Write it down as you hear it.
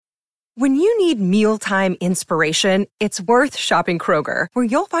When you need mealtime inspiration, it's worth shopping Kroger, where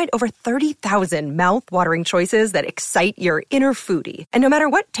you'll find over 30,000 mouth-watering choices that excite your inner foodie. And no matter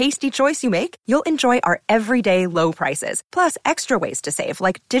what tasty choice you make, you'll enjoy our everyday low prices, plus extra ways to save,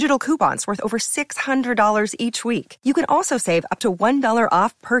 like digital coupons worth over $600 each week. You can also save up to $1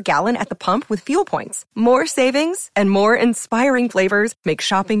 off per gallon at the pump with fuel points. More savings and more inspiring flavors make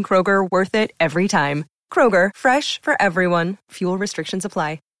shopping Kroger worth it every time. Kroger, fresh for everyone. Fuel restrictions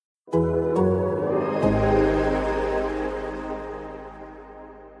apply.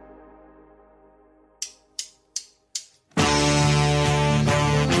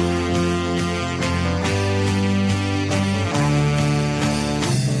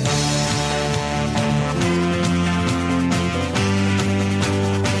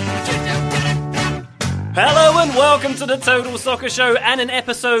 Hello and welcome to the Total Soccer Show and an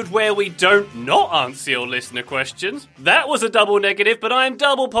episode where we don't not answer your listener questions. That was a double negative, but I'm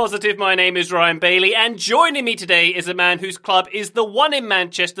double positive. My name is Ryan Bailey, and joining me today is a man whose club is the one in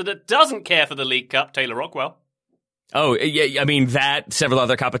Manchester that doesn't care for the League Cup, Taylor Rockwell. Oh, yeah, I mean, that, several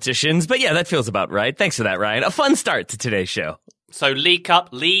other competitions, but yeah, that feels about right. Thanks for that, Ryan. A fun start to today's show. So League Cup,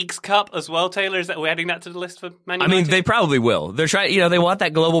 Leagues Cup as well, Taylor? Is that we're adding that to the list for Man United? I mean, they probably will. They're trying, they want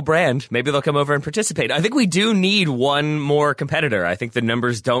that global brand. Maybe they'll come over and participate. I think we do need one more competitor. I think the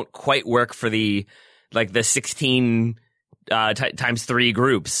numbers don't quite work for the 16 times 3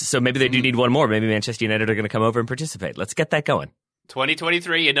 groups. So maybe they do need one more. Maybe Manchester United are going to come over and participate. Let's get that going.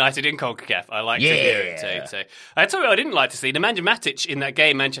 2023 United in CONCACAF. I like to hear it too. I tell you what I didn't like to see. Nemanja Matic in that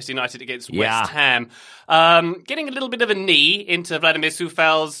game, Manchester United against West Ham, getting a little bit of a knee into Vladimir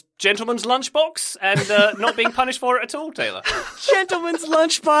Coufal's gentleman's lunchbox and not being punished for it at all, Taylor. Gentleman's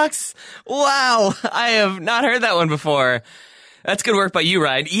lunchbox. Wow. I have not heard that one before. That's good work by you,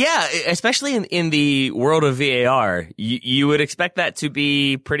 Ryan. Yeah, especially in the world of VAR, you would expect that to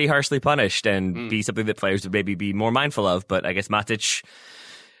be pretty harshly punished and be something that players would maybe be more mindful of. But I guess Matic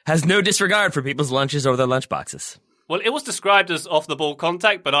has no disregard for people's lunches or their lunchboxes. Well, it was described as off-the-ball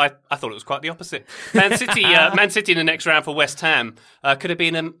contact, but I thought it was quite the opposite. Man City in the next round for West Ham. Could have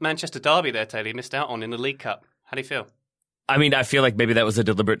been a Manchester derby there, Taylor. He missed out on in the League Cup. How do you feel? I mean, I feel like maybe that was a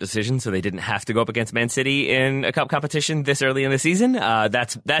deliberate decision, so they didn't have to go up against Man City in a cup competition this early in the season.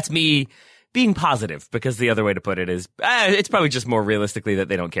 That's me being positive, because the other way to put it is it's probably just more realistically that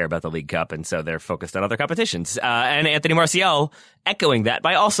they don't care about the League Cup, and so they're focused on other competitions. And Anthony Martial echoing that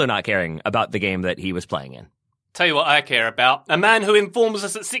by also not caring about the game that he was playing in. Tell you what I care about. A man who informs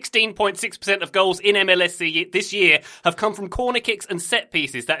us that 16.6% of goals in MLS this year have come from corner kicks and set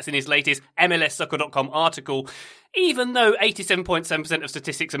pieces. That's in his latest MLSsoccer.com article. Even though 87.7% of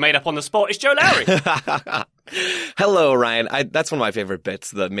statistics are made up on the spot, it's Joe Lowry. Hello, Ryan. That's one of my favorite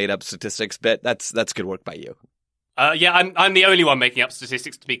bits, the made-up statistics bit. That's good work by you. I'm the only one making up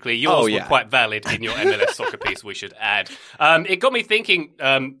statistics, to be clear. Yours were quite valid in your MLS soccer piece, we should add. It got me thinking,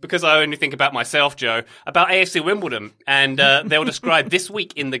 because I only think about myself, Joe, about AFC Wimbledon. And they were described this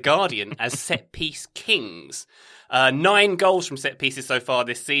week in The Guardian as set-piece kings. 9 goals from set pieces so far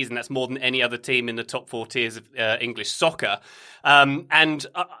this season. That's more than any other team in the top 4 tiers of English soccer. And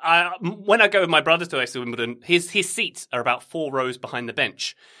when I go with my brothers to AFC Wimbledon, his seats are about 4 rows behind the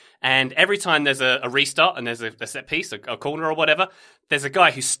bench. And every time there's a restart and there's a set piece, a corner or whatever, there's a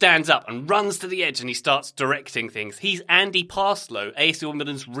guy who stands up and runs to the edge and he starts directing things. He's Andy Parslow, AFC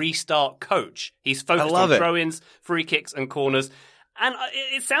Wimbledon's restart coach. He's focused on throw-ins, free kicks and corners. And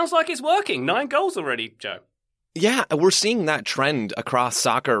it sounds like it's working. 9 goals already, Joe. Yeah, we're seeing that trend across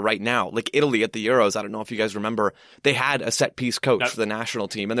soccer right now. Like Italy at the Euros, I don't know if you guys remember, they had a set-piece coach for the national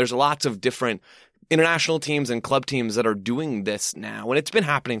team. And there's lots of different international teams and club teams that are doing this now. And it's been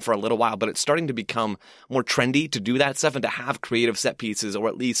happening for a little while, but it's starting to become more trendy to do that stuff and to have creative set pieces, or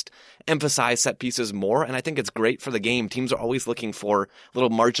at least emphasize set pieces more. And I think it's great for the game. Teams are always looking for little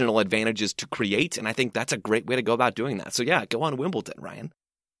marginal advantages to create. And I think that's a great way to go about doing that. So yeah, go on Wimbledon, Ryan.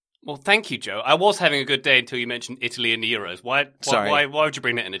 Well, thank you, Joe. I was having a good day until you mentioned Italy and the Euros. Why would you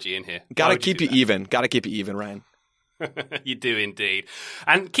bring that energy in here? Gotta keep you even, Ryan. You do indeed.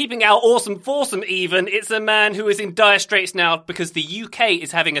 And keeping our awesome foursome even, it's a man who is in dire straits now because the UK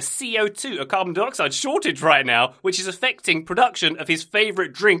is having a CO2, a carbon dioxide shortage right now, which is affecting production of his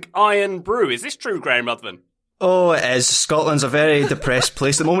favourite drink, Iron Brew. Is this true, Graham Ruthven? Oh, it is. Scotland's a very depressed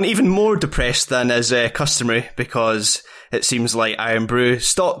place at the moment, even more depressed than is customary, because it seems like Iron Brew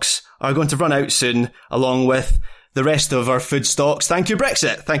stocks are going to run out soon, along with the rest of our food stocks. Thank you,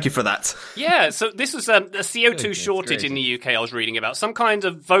 Brexit. Thank you for that. Yeah, so this was a CO2 shortage in the UK I was reading about. Some kind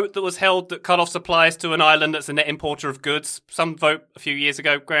of vote that was held that cut off supplies to an island that's a net importer of goods. Some vote a few years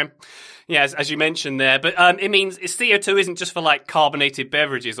ago, Graham. Yeah, as you mentioned there. But it means CO2 isn't just for like carbonated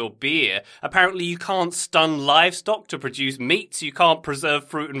beverages or beer. Apparently you can't stun livestock to produce meat. You can't preserve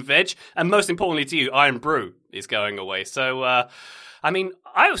fruit and veg. And most importantly to you, Iron Brew is going away. So, I mean,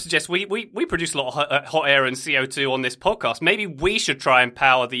 I would suggest we produce a lot of hot air and CO2 on this podcast. Maybe we should try and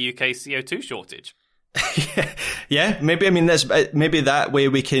power the UK CO2 shortage. Yeah, maybe. I mean, maybe that way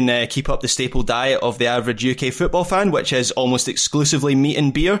we can keep up the staple diet of the average UK football fan, which is almost exclusively meat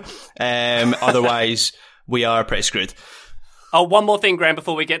and beer. Otherwise, we are pretty screwed. Oh, one more thing, Graham,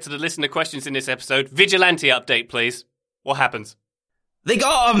 before we get to the listener questions in this episode. Vigilante update, please. What happens? They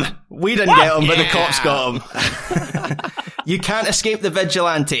got him! We didn't get him, but the cops got him. You can't escape the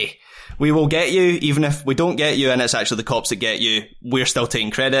vigilante. We will get you, even if we don't get you, and it's actually the cops that get you. We're still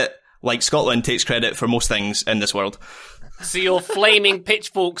taking credit, like Scotland takes credit for most things in this world. So your flaming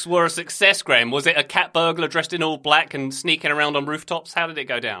pitchforks were a success, Graham. Was it a cat burglar dressed in all black and sneaking around on rooftops? How did it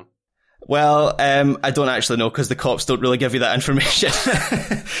go down? Well, I don't actually know because the cops don't really give you that information.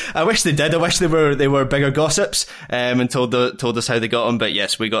 I wish they did. I wish they were bigger gossips and told us how they got them. But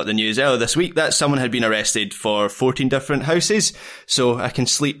yes, we got the news earlier this week that someone had been arrested for 14 different houses. So I can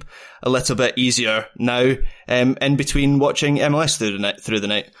sleep a little bit easier now in between watching MLS through the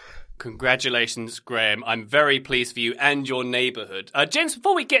night. Congratulations, Graham. I'm very pleased for you and your neighbourhood. Gents,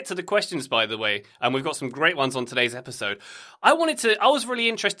 before we get to the questions, by the way, and we've got some great ones on today's episode, I was really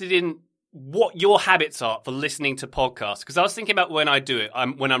interested in what your habits are for listening to podcasts, because I was thinking about when I do it.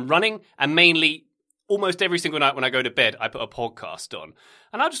 When I'm running, and mainly almost every single night when I go to bed, I put a podcast on.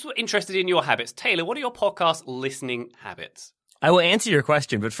 And I'm just interested in your habits. Taylor, what are your podcast listening habits? I will answer your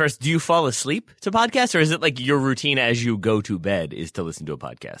question, but first, do you fall asleep to podcasts, or is it like your routine as you go to bed is to listen to a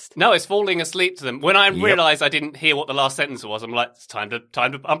podcast? No, it's falling asleep to them. When I realised I didn't hear what the last sentence was, I'm like, it's time to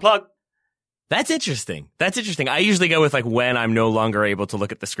unplug. That's interesting. I usually go with like when I'm no longer able to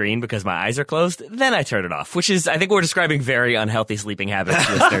look at the screen because my eyes are closed, then I turn it off, which is, I think we're describing very unhealthy sleeping habits,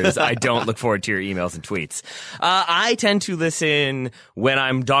 listeners. I don't look forward to your emails and tweets. I tend to listen when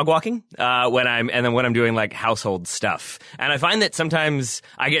I'm dog walking, and then when I'm doing like household stuff. And I find that sometimes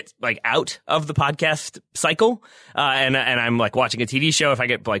I get like out of the podcast cycle, and I'm like watching a TV show. If I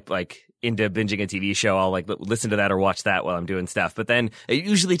get like into binging a TV show, I'll like listen to that or watch that while I'm doing stuff. But then it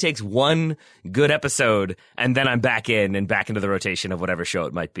usually takes one good episode and then I'm back into the rotation of whatever show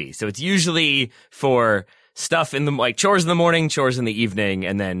it might be. So it's usually for stuff in the, like chores in the morning, chores in the evening,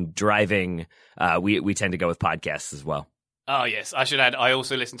 and then driving. We tend to go with podcasts as well. Oh, yes. I should add, I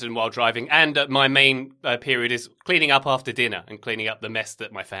also listen to them while driving. And my main period is cleaning up after dinner and cleaning up the mess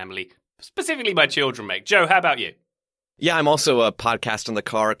that my family, specifically my children, make. Joe, how about you? Yeah, I'm also a podcast in the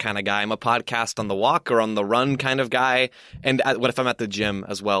car kind of guy. I'm a podcast on the walk or on the run kind of guy. And what if I'm at the gym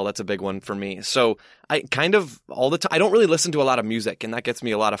as well? That's a big one for me. So I kind of all the time, I don't really listen to a lot of music, and that gets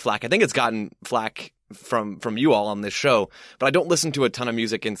me a lot of flack. I think it's gotten flack from you all on this show, but I don't listen to a ton of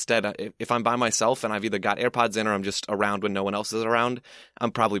music. Instead, if I'm by myself and I've either got AirPods in or I'm just around when no one else is around,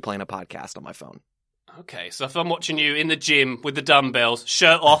 I'm probably playing a podcast on my phone. Okay, so if I'm watching you in the gym with the dumbbells,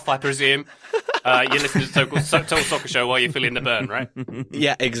 shirt off, I presume, you're listening to Total Soccer Show while you're feeling the burn, right?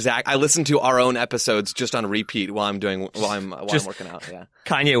 Yeah, exactly. I listen to our own episodes just on repeat while I'm working out. Yeah,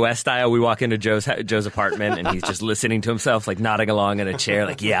 Kanye West style. We walk into Joe's apartment and he's just listening to himself, like nodding along in a chair,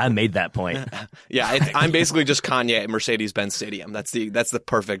 like, "Yeah, I made that point." Yeah, I'm basically just Kanye at Mercedes-Benz Stadium. That's the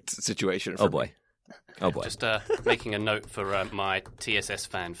perfect situation. For me. Oh boy! Just making a note for my TSS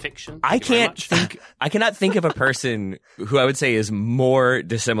fan fiction. I cannot think of a person who I would say is more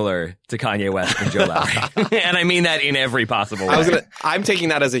dissimilar to Kanye West than Joe Lowry, and I mean that in every possible way. I'm taking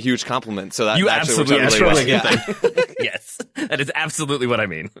that as a huge compliment. So that you absolutely really Yes, that is absolutely what I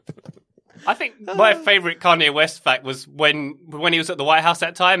mean. I think my favourite Kanye West fact was when he was at the White House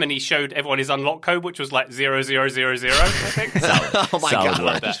that time and he showed everyone his unlock code, which was like 0000. I think. Oh my God!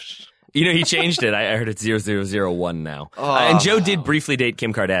 Like that. You know, he changed it. I heard it's 0001 now. And Joe did briefly date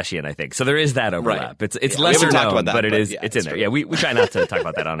Kim Kardashian, I think. So there is that overlap. Right. It's lesser known, but it's in there. Yeah, we try not to talk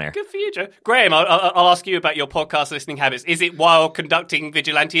about that on air. Good for you, Joe. Graham, I'll ask you about your podcast listening habits. Is it while conducting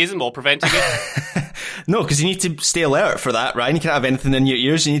vigilantism or preventing it? No, because you need to stay alert for that, right? You can't have anything in your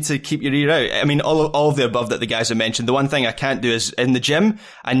ears. You need to keep your ear out. I mean, all of the above that the guys have mentioned. The one thing I can't do is in the gym,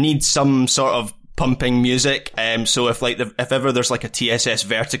 I need some sort of pumping music. So if ever there's like a TSS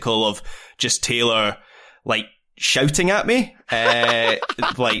vertical of just Taylor like shouting at me,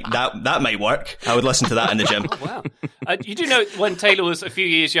 like that might work. I would listen to that in the gym. Oh, wow. You do know when Taylor was a few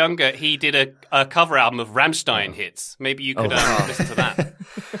years younger, he did a cover album of Rammstein hits. Maybe you could listen to that.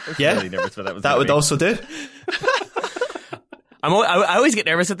 Yeah, really nervous what that would also do. I always get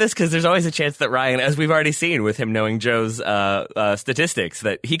nervous at this because there's always a chance that Ryan, as we've already seen with him knowing Joe's statistics,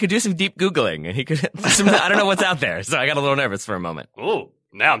 that he could do some deep Googling and he could. I don't know what's out there, so I got a little nervous for a moment. Oh.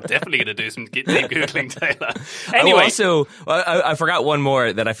 Now I'm definitely going to do some deep Googling, Taylor. Anyway. I forgot one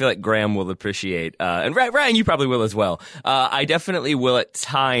more that I feel like Graham will appreciate. And Ryan, you probably will as well. I definitely will at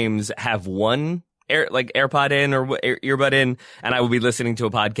times have one AirPod in or earbud in, and I will be listening to a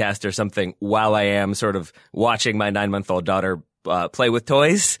podcast or something while I am sort of watching my 9-month-old daughter play with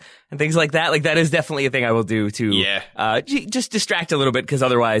toys and things like that. Like that is definitely a thing I will do to just distract a little bit, because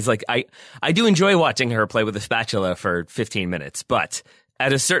otherwise, like I do enjoy watching her play with a spatula for 15 minutes, but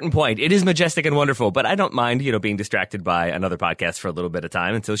at a certain point, it is majestic and wonderful, but I don't mind, being distracted by another podcast for a little bit of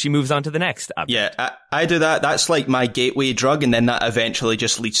time until she moves on to the next object. Yeah, I do that. That's like my gateway drug, and then that eventually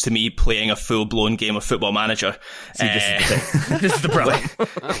just leads to me playing a full-blown game of Football Manager. See, this is the thing. This is the problem.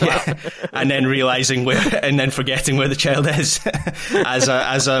 Yeah. And then realising and then forgetting where the child is as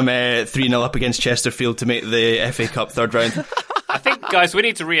I'm 3-0 up against Chesterfield to make the FA Cup third round. I think, guys, we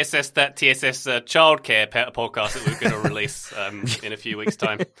need to reassess that TSS childcare podcast that we're going to release in a few weeks'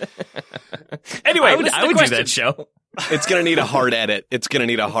 time. Anyway, I would do that show. It's going to need a hard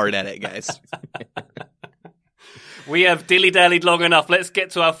edit. Guys. We have dilly-dallied long enough. Let's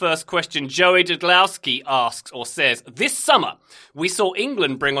get to our first question. Joey Jadlowski asks or says, this summer, we saw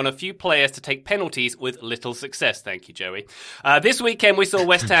England bring on a few players to take penalties with little success. Thank you, Joey. This weekend, we saw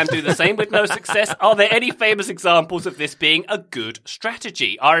West Ham do the same with no success. Are there any famous examples of this being a good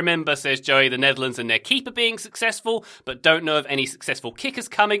strategy? I remember, says Joey, the Netherlands and their keeper being successful, but don't know of any successful kickers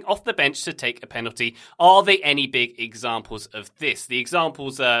coming off the bench to take a penalty. Are there any big examples of this? The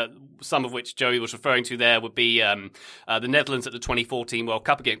examples, some of which Joey was referring to there, would be the Netherlands at the 2014 World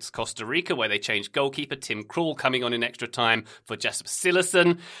Cup against Costa Rica, where they changed goalkeeper Tim Krul coming on in extra time for Jasper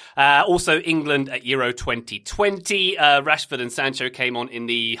Cillessen. Also England at Euro 2020. Rashford and Sancho came on in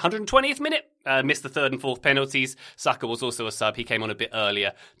the 120th minute. Missed the third and fourth penalties. Saka was also a sub. He came on a bit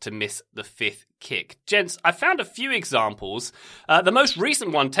earlier to miss the fifth kick. Gents, I found a few examples. The most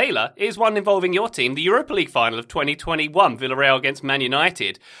recent one, Taylor, is one involving your team, the Europa League final of 2021, Villarreal against Man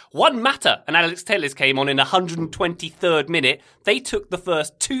United. Juan Mata and Alex Telles came on in the 123rd minute. They took the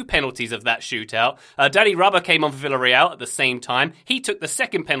first two penalties of that shootout. Danny Rubber came on for Villarreal at the same time. He took the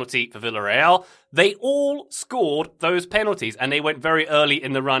second penalty for Villarreal. They all scored those penalties, and they went very early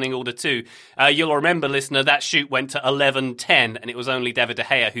in the running order too. You'll remember, listener, that shoot went to 11-10, and it was only David De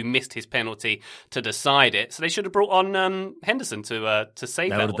Gea who missed his penalty to decide it. So they should have brought on Henderson to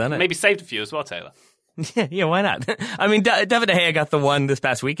save that one. Maybe saved a few as well, Taylor. Yeah, why not? I mean, David De Gea got the one this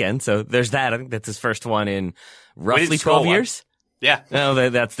past weekend, so there's that. I think that's his first one in roughly 12 years. Yeah.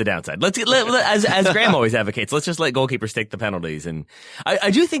 No, that's the downside. As Graham always advocates, let's just let goalkeepers take the penalties. And I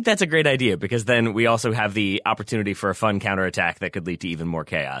do think that's a great idea, because then we also have the opportunity for a fun counterattack that could lead to even more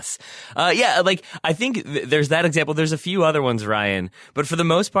chaos. I think there's that example. There's a few other ones, Ryan, but for the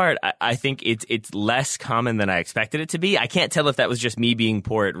most part, I think it's less common than I expected it to be. I can't tell if that was just me being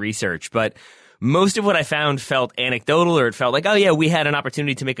poor at research, but most of what I found felt anecdotal, or it felt like, oh yeah, we had an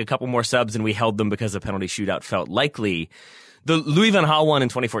opportunity to make a couple more subs and we held them because the penalty shootout felt likely. The Louis van Gaal one in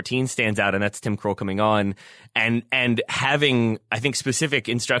 2014 stands out, and that's Tim Krul coming on and having, I think, specific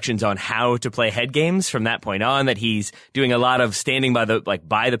instructions on how to play head games from that point on, that he's doing a lot of standing by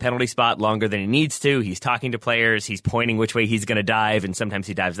the penalty spot longer than he needs to. He's talking to players. He's pointing which way he's going to dive, and sometimes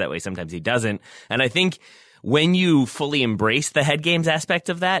he dives that way, sometimes he doesn't. And I think when you fully embrace the head games aspect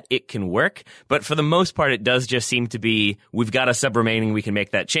of that, it can work. But for the most part, it does just seem to be, we've got a sub remaining, we can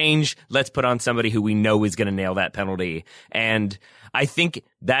make that change. Let's put on somebody who we know is going to nail that penalty. And I think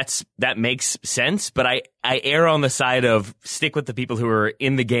that makes sense, but I err on the side of stick with the people who are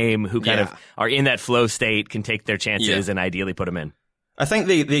in the game, who kind of are in that flow state, can take their chances and ideally put them in. I think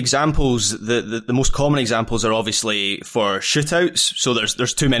the examples, the most common examples are obviously for shootouts. So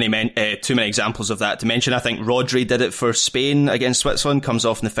there's too many examples of that to mention. I think Rodri did it for Spain against Switzerland, comes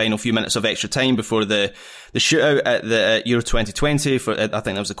off in the final few minutes of extra time before the shootout at the Euro 2020 for, I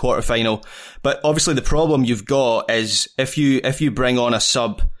think that was the quarter final. But obviously the problem you've got is if you bring on a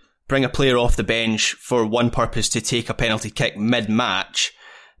sub, bring a player off the bench for one purpose, to take a penalty kick mid-match,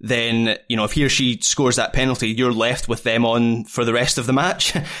 then, if he or she scores that penalty, you're left with them on for the rest of the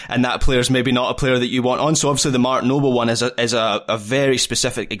match. And that player's maybe not a player that you want on. So obviously the Mark Noble one is a very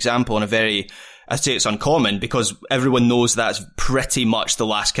specific example and a very I say it's uncommon because everyone knows that's pretty much the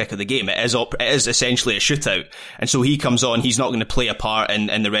last kick of the game. It is essentially a shootout. And so he comes on, he's not going to play a part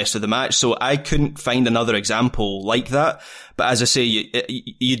in the rest of the match. So I couldn't find another example like that. But as I say,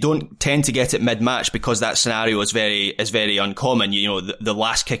 you don't tend to get it mid-match because that scenario is very uncommon. You know, the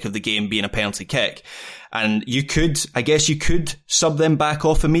last kick of the game being a penalty kick. And I guess you could sub them back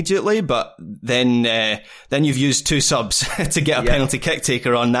off immediately, but then you've used 2 subs to get a penalty kick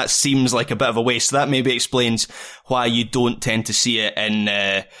taker on. That seems like a bit of a waste. So that maybe explains why you don't tend to see it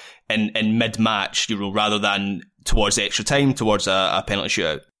in mid-match, you know, rather than towards extra time, towards a penalty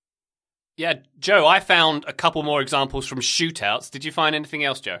shootout. Yeah, Joe, I found a couple more examples from shootouts. Did you find anything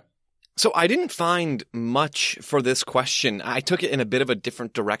else, Joe? So I didn't find much for this question. I took it in a bit of a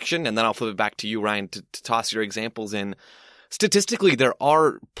different direction, and then I'll flip it back to you, Ryan, to toss your examples in. Statistically, there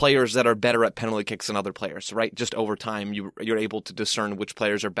are players that are better at penalty kicks than other players, right? Just over time, you're able to discern which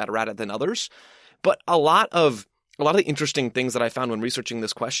players are better at it than others. But a lot of the interesting things that I found when researching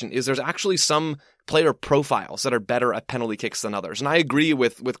this question is there's actually some player profiles that are better at penalty kicks than others. And I agree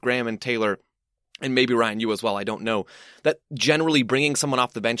with Graham and Taylor, and maybe Ryan, you as well, I don't know, that generally bringing someone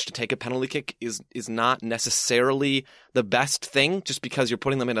off the bench to take a penalty kick is not necessarily the best thing, just because you're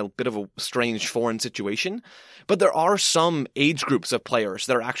putting them in a bit of a strange foreign situation. But there are some age groups of players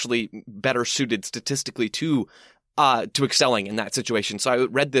that are actually better suited statistically to excelling in that situation. So I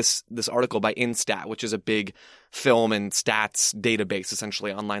read this article by Instat, which is a big film and stats database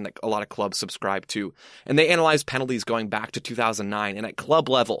essentially online that a lot of clubs subscribe to. And they analyzed penalties going back to 2009. And at club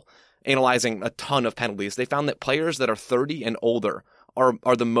level, analyzing a ton of penalties, they found that players that are 30 and older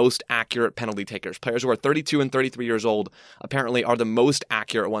are the most accurate penalty takers. Players who are 32 and 33 years old apparently are the most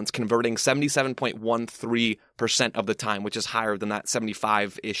accurate ones, converting 77.13% of the time, which is higher than that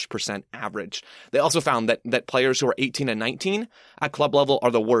 75-ish% average. They also found that players who are 18 and 19 at club level are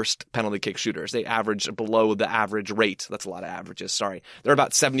the worst penalty kick shooters. They average below the average rate. That's a lot of averages, sorry. They're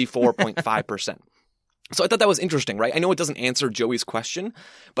about 74.5%. So I thought that was interesting, right? I know it doesn't answer Joey's question,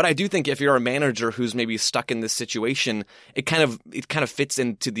 but I do think if you're a manager who's maybe stuck in this situation, it kind of fits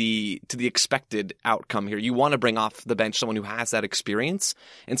into the expected outcome here. You want to bring off the bench someone who has that experience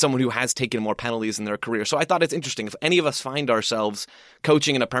and someone who has taken more penalties in their career. So I thought it's interesting. If any of us find ourselves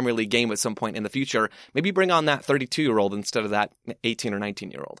coaching in a Premier League game at some point in the future, maybe bring on that 32-year-old instead of that 18 or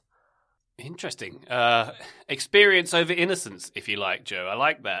 19-year-old. Interesting. Experience over innocence, if you like, Joe. I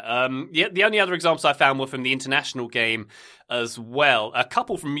like that. The only other examples I found were from the international game as well. A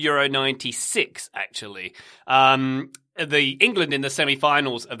couple from Euro 96, actually. The England in the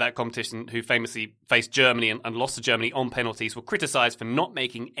semi-finals of that competition, who famously faced Germany and lost to Germany on penalties, were criticised for not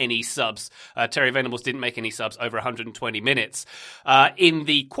making any subs. Terry Venables didn't make any subs over 120 minutes. In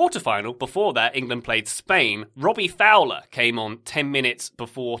the quarterfinal, before that, England played Spain. Robbie Fowler came on 10 minutes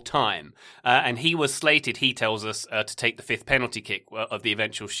before time, and he was slated, he tells us, to take the 5th penalty kick of the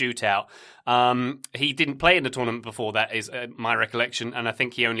eventual shootout. He didn't play in the tournament before that, is my recollection, and I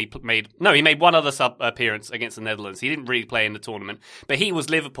think he only made one other sub appearance against the Netherlands. He didn't really play in the tournament, but he was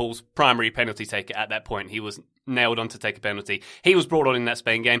Liverpool's primary penalty taker at that point. He was nailed on to take a penalty. He was brought on in that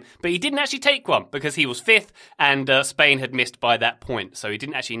Spain game, but he didn't actually take one because he was 5th and Spain had missed by that point, so he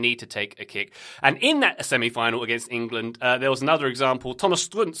didn't actually need to take a kick. And in that semi-final against England, there was another example. Thomas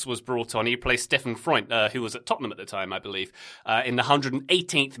Struntz was brought on. He replaced Stefan Freund, who was at Tottenham at the time, I believe. In the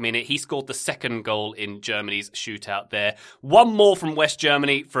 118th minute, he scored the second goal in Germany's shootout there. One more from West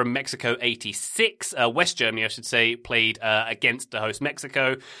Germany from Mexico 86. West Germany, I should say, played against the host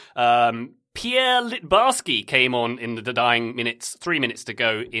Mexico. Pierre Litbarski came on in the dying minutes, 3 minutes to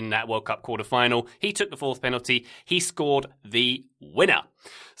go in that World Cup quarter-final. He took the 4th penalty. He scored the winner.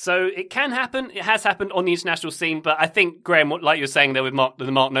 So it can happen. It has happened on the international scene, but I think, Graham, like you were saying there with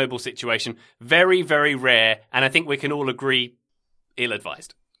the Mark Noble situation, very, very rare, and I think we can all agree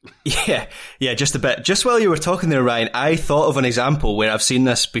ill-advised. Yeah, just a bit. Just while you were talking there, Ryan, I thought of an example where I've seen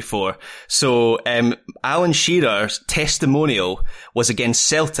this before. So, Alan Shearer's testimonial was against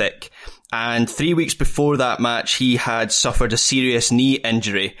Celtic, and 3 weeks before that match, he had suffered a serious knee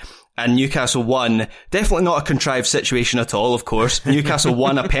injury. And Newcastle won. Definitely not a contrived situation at all, of course. Newcastle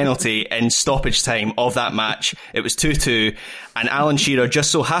won a penalty in stoppage time of that match. It was 2-2. And Alan Shearer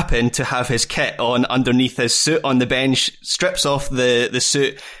just so happened to have his kit on underneath his suit on the bench, strips off the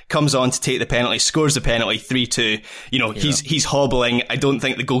suit, comes on to take the penalty, scores the penalty, 3-2. You know, he's hobbling. I don't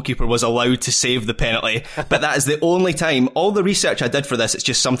think the goalkeeper was allowed to save the penalty. But that is the only time. All the research I did for this, it's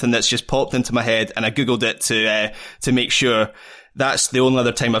just something that's just popped into my head, and I Googled it to make sure. That's the only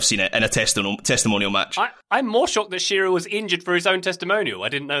other time I've seen it in a testimonial match. I'm more shocked that Shearer was injured for his own testimonial. I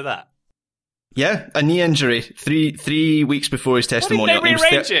didn't know that. Yeah, a knee injury 3 weeks before his testimonial. Why didn't they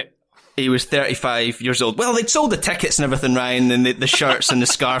rearrange it? He was 35 years old. Well, they'd sold the tickets and everything, Ryan, and the shirts and the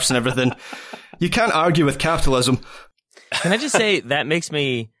scarves and everything. You can't argue with capitalism. Can I just say, that makes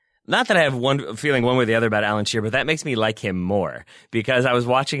me, not that I have one feeling one way or the other about Alan Shearer, but that makes me like him more. Because I was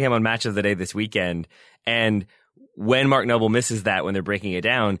watching him on Match of the Day this weekend, and when Mark Noble misses that, when they're breaking it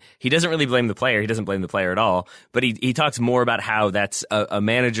down, he doesn't really blame the player. He doesn't blame the player at all. But he talks more about how that's a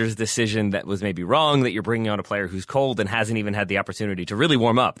manager's decision that was maybe wrong, that you're bringing on a player who's cold and hasn't even had the opportunity to really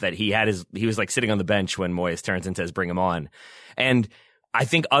warm up, that he was like sitting on the bench when Moyes turns and says, bring him on. And I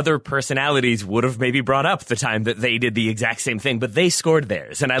think other personalities would have maybe brought up the time that they did the exact same thing, but they scored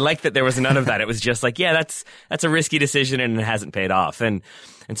theirs. And I like that there was none of that. It was just like, yeah, that's a risky decision and it hasn't paid off. And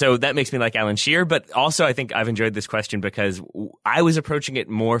so that makes me like Alan Shearer. But also I think I've enjoyed this question because I was approaching it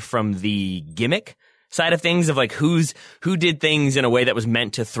more from the gimmick side of things, of like who did things in a way that was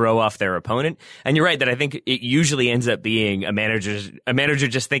meant to throw off their opponent. And you're right that I think it usually ends up being a manager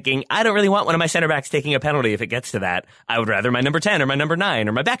just thinking, I don't really want one of my center backs taking a penalty if it gets to that. I would rather my number 10 or my number 9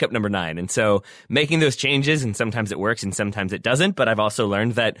 or my backup number 9. And so making those changes, and sometimes it works and sometimes it doesn't. But I've also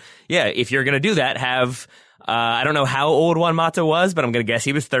learned that, yeah, if you're going to do that, have I don't know how old Juan Mata was, but I'm going to guess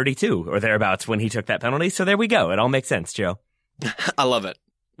he was 32 or thereabouts when he took that penalty. So there we go. It all makes sense, Joe. I love it.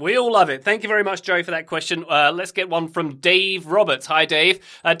 We all love it. Thank you very much, Joe, for that question. Let's get one from Dave Roberts. Hi, Dave.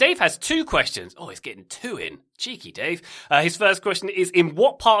 Dave has 2 questions. Oh, he's getting 2 in. Cheeky, Dave. His first question is, in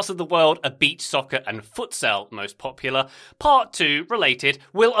what parts of the world are beach soccer and futsal most popular? Part 2, related,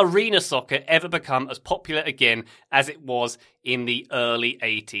 will arena soccer ever become as popular again as it was in the early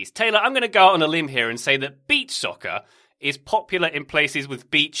 80s? Taylor, I'm going to go out on a limb here and say that beach soccer is popular in places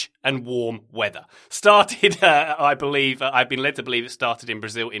with beach and warm weather. Started, I believe, I've been led to believe it started in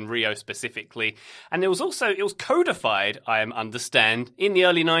Brazil, in Rio specifically. And it was codified, I understand, in the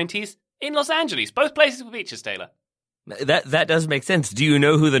early 90s in Los Angeles. Both places with beaches, Taylor. That does make sense. Do you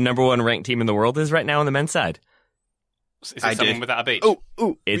know who the number 1 ranked team in the world is right now on the men's side? Is it someone without a beach?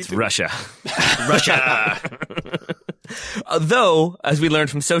 It's Russia. Russia. Though, as we learned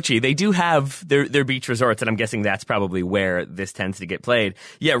from Sochi, they do have their beach resorts, and I'm guessing that's probably where this tends to get played.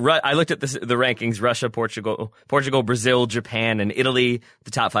 Yeah, I looked at the rankings: Russia, Portugal, Brazil, Japan, and Italy.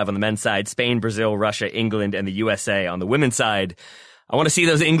 The top 5 on the men's side: Spain, Brazil, Russia, England, and the USA on the women's side. I want to see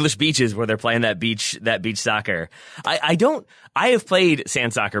those English beaches where they're playing that beach soccer. I have played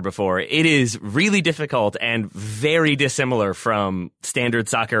sand soccer before. It is really difficult and very dissimilar from standard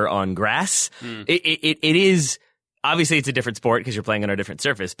soccer on grass. It is. Obviously, it's a different sport because you're playing on a different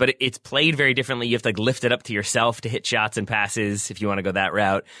surface, but it's played very differently. You have to like lift it up to yourself to hit shots and passes if you want to go that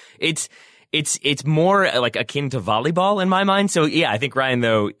route. It's more like akin to volleyball in my mind. So yeah, I think, Ryan,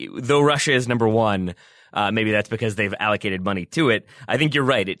 though Russia is number 1, maybe that's because they've allocated money to it. I think you're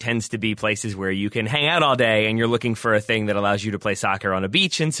right. It tends to be places where you can hang out all day and you're looking for a thing that allows you to play soccer on a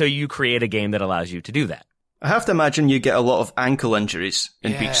beach, and so you create a game that allows you to do that. I have to imagine you get a lot of ankle injuries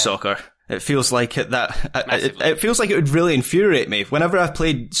in beach soccer. It feels like it feels like it would really infuriate me. Whenever I've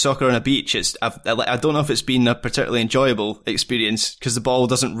played soccer on a beach, I don't know if it's been a particularly enjoyable experience because the ball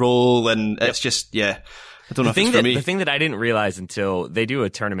doesn't roll and it's just, I don't know if it's for me. The thing that I didn't realize until they do a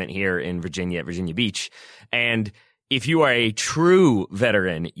tournament here in Virginia at Virginia Beach, and if you are a true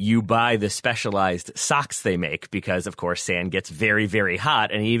veteran, you buy the specialized socks they make because, of course, sand gets very, very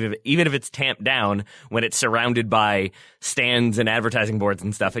hot. And even if it's tamped down, when it's surrounded by stands and advertising boards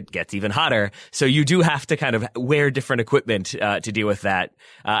and stuff, it gets even hotter. So you do have to kind of wear different equipment to deal with that.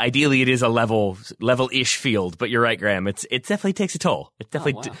 Ideally, it is a level-ish field. But you're right, Graham. It definitely takes a toll. It's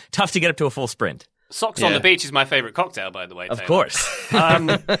definitely tough to get up to a full sprint. Socks on the beach is my favourite cocktail, by the way. Of course.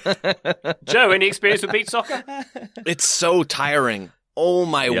 Joe, any experience with beach soccer? It's so tiring. Oh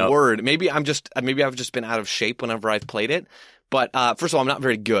my word. Maybe I've just been out of shape whenever I've played it. But first of all, I'm not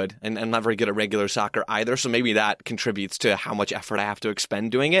very good, and I'm not very good at regular soccer either. So maybe that contributes to how much effort I have to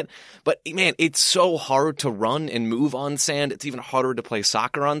expend doing it. But man, it's so hard to run and move on sand. It's even harder to play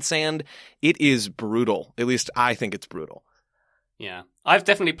soccer on sand. It is brutal. At least I think it's brutal. Yeah. I've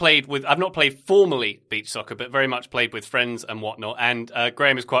definitely I've not played formally beach soccer, but very much played with friends and whatnot. And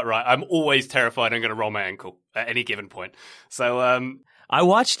Graham is quite right. I'm always terrified I'm going to roll my ankle at any given point. So I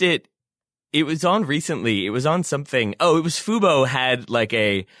watched it. It was on recently. It was on something. Oh, it was Fubo had like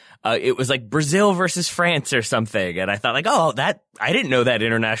it was like Brazil versus France or something. And I thought like, I didn't know that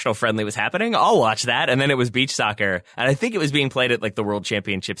international friendly was happening. I'll watch that. And then it was beach soccer. And I think it was being played at like the World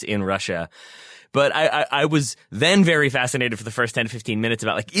Championships in Russia. But I was then very fascinated for the first 10 to 15 minutes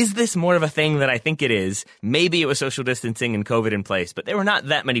about, like, is this more of a thing that I think it is? Maybe it was social distancing and COVID in place, but there were not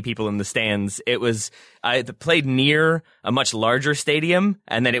that many people in the stands. I played near a much larger stadium,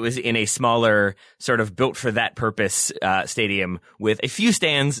 and then it was in a smaller, sort of built for that purpose stadium with a few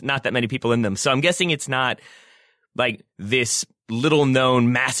stands, not that many people in them. So I'm guessing it's not like this little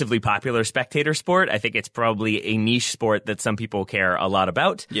known, massively popular spectator sport. I think it's probably a niche sport that some people care a lot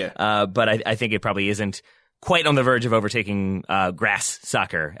about. Yeah. But I think it probably isn't quite on the verge of overtaking grass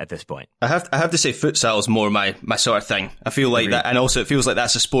soccer at this point. I have to say futsal is more my sort of thing. I feel like that, and also it feels like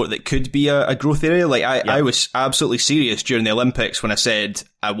that's a sport that could be a growth area. Like I was absolutely serious during the Olympics when I said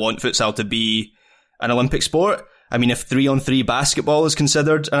I want futsal to be an Olympic sport. I mean, if 3-on-3 basketball is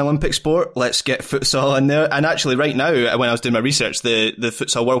considered an Olympic sport, let's get futsal in there. And actually right now, when I was doing my research, the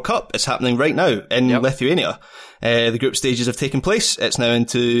Futsal World Cup is happening right now in Lithuania. The group stages have taken place. It's now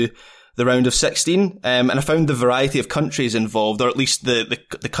into the round of 16. And I found the variety of countries involved, or at least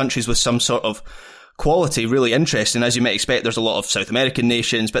the countries with some sort of quality, really interesting. As you might expect, there's a lot of South American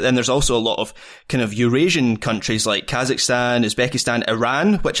nations, but then there's also a lot of kind of Eurasian countries like Kazakhstan, Uzbekistan,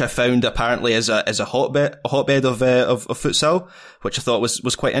 Iran, which I found apparently is a hotbed of futsal, which I thought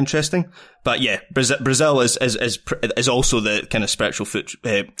was quite interesting. But yeah, Brazil is also the kind of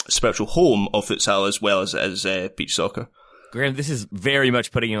spiritual home of futsal as well as beach soccer. Graham, this is very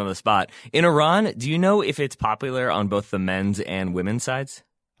much putting you on the spot. In Iran, do you know if it's popular on both the men's and women's sides?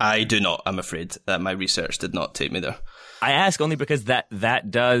 I do not, I'm afraid. My research did not take me there. I ask only because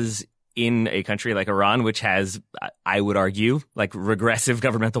that does, in a country like Iran, which has, I would argue, like regressive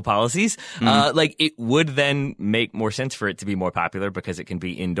governmental policies, like it would then make more sense for it to be more popular because it can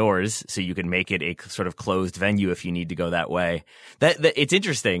be indoors, so you can make it a sort of closed venue if you need to go that way. That it's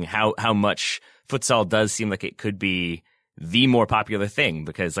interesting how much futsal does seem like it could be the more popular thing,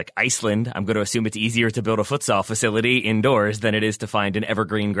 because like Iceland, I'm going to assume it's easier to build a futsal facility indoors than it is to find an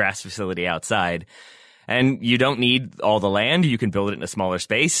evergreen grass facility outside. And you don't need all the land. You can build it in a smaller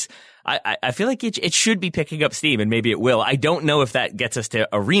space. I feel like it should be picking up steam, and maybe it will. I don't know if that gets us to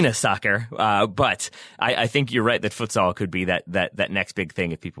arena soccer, but I think you're right that futsal could be that next big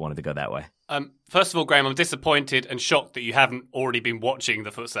thing if people wanted to go that way. First of all, Graham, I'm disappointed and shocked that you haven't already been watching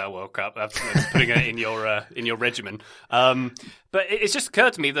the Futsal World Cup. That's putting it in your regimen. But it's just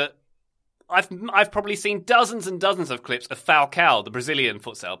occurred to me that I've probably seen dozens and dozens of clips of Falcao, the Brazilian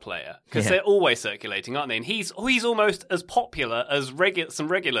futsal player, because they're always circulating, aren't they? And he's almost as popular as some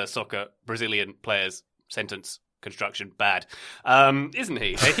regular soccer Brazilian players. Sentence construction bad, isn't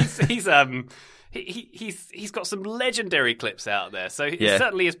he? He's got some legendary clips out there, so he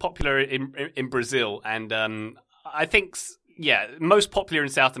certainly is popular in Brazil, and I think most popular in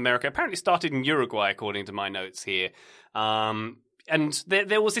South America. Apparently started in Uruguay, according to my notes here. And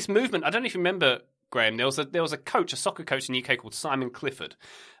there was this movement. I don't know if you remember, Graham. There was a soccer coach in the UK called Simon Clifford.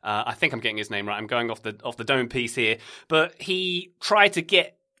 I think I'm getting his name right. I'm going off the dome piece here, but he tried to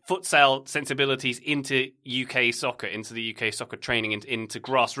get futsal sensibilities into UK soccer, into the UK soccer training, into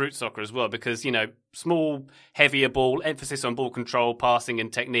grassroots soccer as well, because, small, heavier ball, emphasis on ball control, passing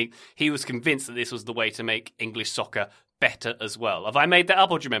and technique. He was convinced that this was the way to make English soccer better as well. Have I made that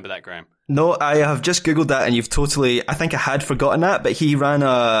up, or do you remember that, Graham? No, I have just Googled that, and you've totally... I think I had forgotten that, but he ran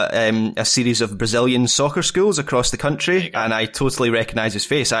a series of Brazilian soccer schools across the country, and I totally recognise his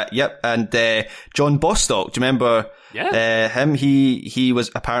face. And John Bostock, do you remember him? He was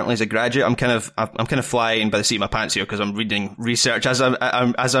apparently as a graduate. I'm kind of flying by the seat of my pants here because I'm reading research as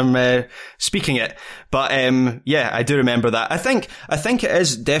I'm speaking it. But I do remember that. I think it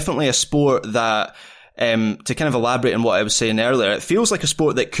is definitely a sport that... to kind of elaborate on what I was saying earlier, it feels like a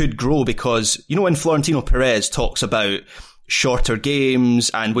sport that could grow because, when Florentino Perez talks about shorter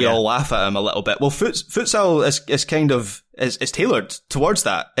games and we all laugh at him a little bit, well, futsal is kind of is tailored towards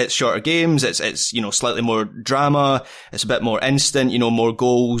that. It's shorter games, it's slightly more drama, it's a bit more instant, more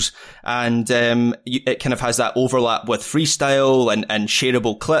goals, and it kind of has that overlap with freestyle and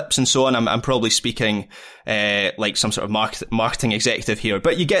shareable clips and so on. I'm probably speaking like some sort of marketing executive here,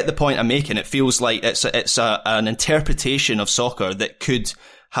 but you get the point I'm making. It feels like it's an interpretation of soccer that could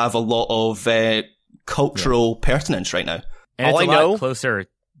have a lot of cultural pertinence right now. And it's a lot closer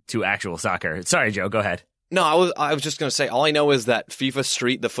to actual soccer. Sorry, Joe, go ahead. No, I was just going to say, all I know is that FIFA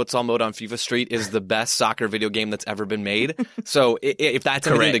Street, the futsal mode on FIFA Street, is the best soccer video game that's ever been made. So if that's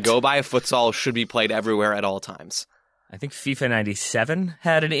anything to go by, futsal should be played everywhere at all times. I think FIFA 97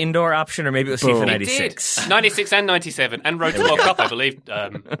 had an indoor option, or maybe it was FIFA 96. 96 and 97, and Road to World Cup, I believe,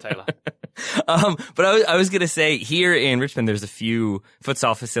 Taylor. But I was going to say, here in Richmond, there's a few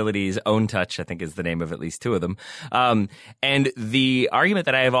futsal facilities. Own Touch, I think, is the name of at least two of them. And the argument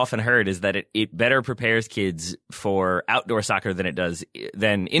that I have often heard is that it better prepares kids for outdoor soccer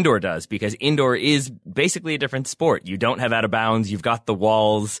than indoor does, because indoor is basically a different sport. You don't have out of bounds. You've got the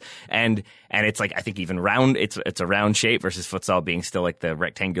walls, and it's like, I think even round, it's a round shape versus futsal being still like the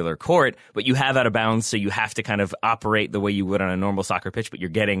rectangular court, but you have out of bounds, so you have to kind of operate the way you would on a normal soccer pitch, but you're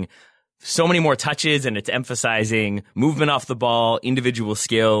getting so many more touches, and it's emphasizing movement off the ball, individual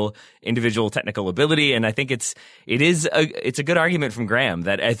skill, individual technical ability. And I think it's a good argument from Graham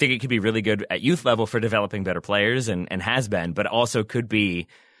that I think it could be really good at youth level for developing better players, and has been, but also could be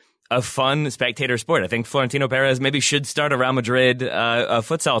a fun spectator sport. I think Florentino Perez maybe should start a Real Madrid a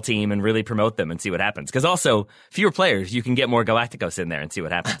futsal team and really promote them and see what happens. Because also, fewer players, you can get more Galacticos in there and see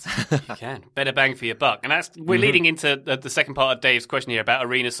what happens. You can. Better bang for your buck. And we're leading into the second part of Dave's question here about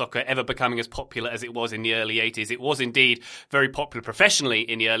arena soccer ever becoming as popular as it was in the early 80s. It was indeed very popular professionally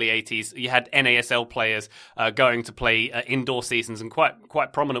in the early 80s. You had NASL players going to play indoor seasons, and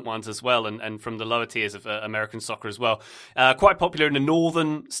quite prominent ones as well, and from the lower tiers of American soccer as well. Quite popular in the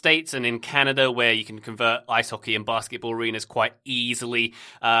northern states and in Canada, where you can convert ice hockey and basketball arenas quite easily.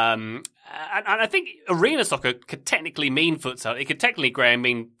 And I think arena soccer could technically mean futsal. It could technically, Graham,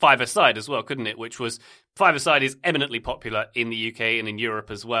 mean five-a-side as well, couldn't it? Which was, five-a-side is eminently popular in the UK and in Europe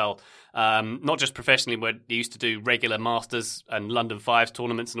as well. Not just professionally, where they used to do regular Masters and London Fives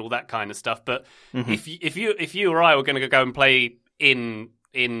tournaments and all that kind of stuff. But if you or I were going to go and play in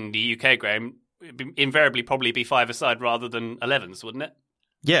the UK, Graham, it'd invariably probably be five-a-side rather than 11s, wouldn't it?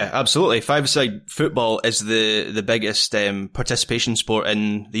 Yeah, absolutely. Five-a-side football is the biggest participation sport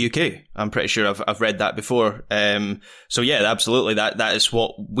in the UK. I'm pretty sure I've read that before. So yeah, absolutely. That is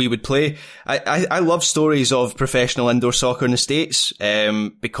what we would play. I love stories of professional indoor soccer in the States,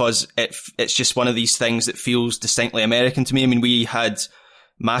 because it's just one of these things that feels distinctly American to me. I mean, we had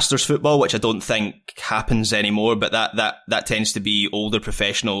Masters football, which I don't think happens anymore, but that tends to be older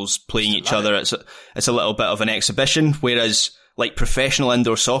professionals playing each other. It's a little bit of an exhibition, whereas like professional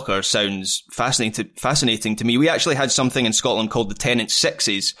indoor soccer sounds fascinating to me. We actually had something in Scotland called the Tennant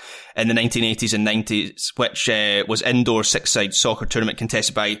Sixes in the 1980s and 90s, which was indoor six-side soccer tournament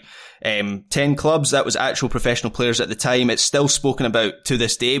contested by 10 clubs. That was actual professional players at the time. It's still spoken about to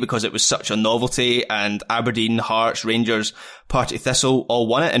this day because it was such a novelty, and Aberdeen, Hearts, Rangers, Partick Thistle all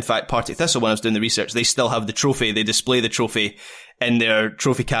won it. In fact, Partick Thistle, when I was doing the research, they still have the trophy. They display the trophy in their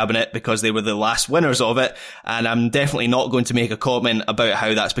trophy cabinet because they were the last winners of it. And I'm definitely not going to make a comment about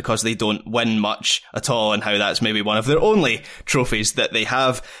how that's because they don't win much at all and how that's maybe one of their only trophies that they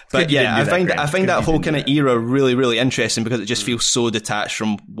have. But yeah, I find that whole kind of era really, really interesting because it just feels so detached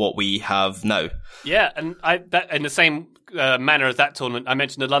from what we have now. Yeah, and that in the same manner as that tournament, I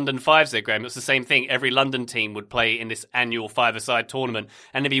mentioned the London Fives there, Graham. It was the same thing. Every London team would play in this annual five-a-side tournament,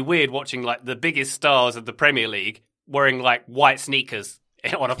 and it'd be weird watching like the biggest stars of the Premier League wearing like white sneakers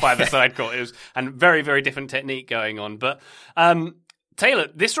on a five-a-side court. It was a very, very different technique going on. But Taylor,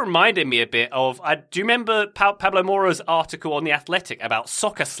 this reminded me a bit of, do you remember Pablo Moro's article on The Athletic about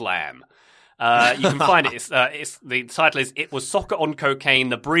Soccer Slam? You can find it. It's the title is "It Was Soccer on Cocaine: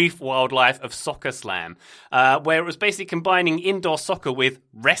 The Brief Wildlife of Soccer Slam," where it was basically combining indoor soccer with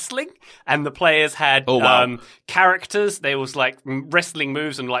wrestling, and the players had characters. There was like wrestling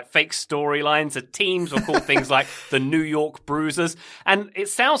moves and like fake storylines. The teams were called things like the New York Bruisers, and it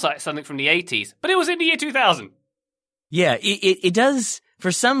sounds like something from the 80s, but it was in the year 2000. Yeah, it does.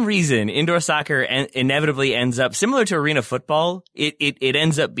 For some reason, indoor soccer inevitably ends up similar to arena football. It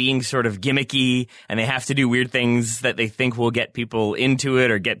ends up being sort of gimmicky, and they have to do weird things that they think will get people into it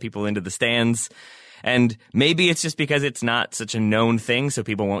or get people into the stands. And maybe it's just because it's not such a known thing, so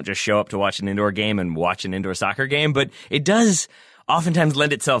people won't just show up to watch an indoor game and watch an indoor soccer game. But it does oftentimes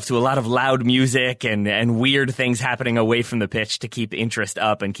lend itself to a lot of loud music and weird things happening away from the pitch to keep interest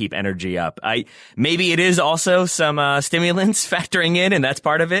up and keep energy up. Maybe it is also some stimulants factoring in, and that's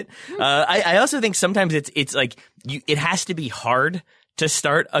part of it. I also think sometimes it's like it has to be hard to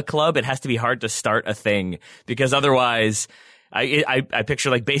start a club. It has to be hard to start a thing, because otherwise I picture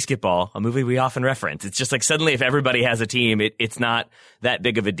like BASEketball, a movie we often reference. It's just like suddenly if everybody has a team, it's not that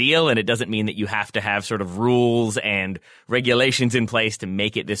big of a deal, and it doesn't mean that you have to have sort of rules and regulations in place to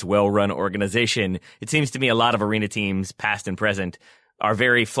make it this well-run organization. It seems to me a lot of arena teams, past and present, are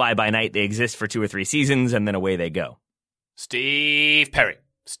very fly-by-night. They exist for 2 or 3 seasons, and then away they go. Steve Perry.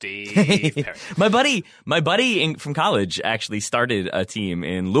 Steve Perry. My buddy from college actually started a team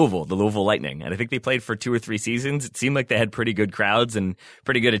in Louisville, the Louisville Lightning, and I think they played for 2 or 3 seasons. It seemed like they had pretty good crowds and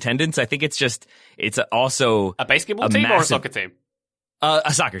pretty good attendance. I think it's also a basketball team or a soccer team?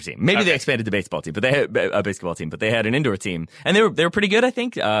 A soccer team. Maybe they expanded to baseball team, but they had a basketball team, but they had an indoor team, and they were pretty good, I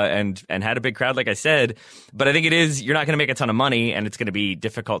think, and had a big crowd, like I said. But I think you're not going to make a ton of money, and it's going to be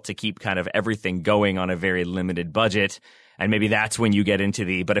difficult to keep kind of everything going on a very limited budget. And maybe that's when you get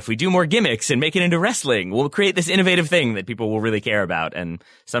into but if we do more gimmicks and make it into wrestling, we'll create this innovative thing that people will really care about. And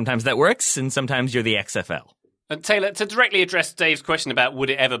sometimes that works, and sometimes you're the XFL. And Taylor, to directly address Dave's question about would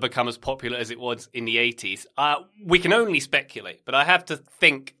it ever become as popular as it was in the 80s, we can only speculate, but I have to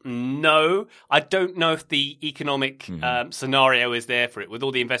think no. I don't know if the economic scenario is there for it, with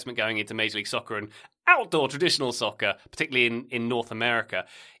all the investment going into Major League Soccer and outdoor traditional soccer, particularly in North America.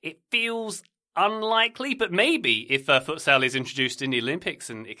 It feels unlikely, but maybe if futsal is introduced in the Olympics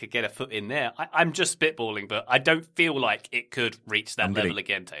and it could get a foot in there. I'm just spitballing, but I don't feel like it could reach that level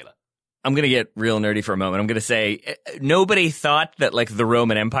again, Taylor. I'm going to get real nerdy for a moment. I'm going to say nobody thought that like the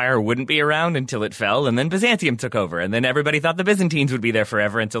Roman Empire wouldn't be around until it fell, and then Byzantium took over, and then everybody thought the Byzantines would be there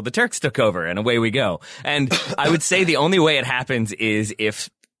forever until the Turks took over, and away we go. And I would say the only way it happens is if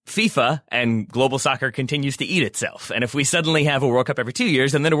FIFA and global soccer continues to eat itself. And if we suddenly have a World Cup every 2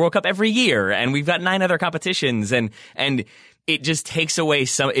 years and then a World Cup every year, and we've got 9 other competitions, and it just takes away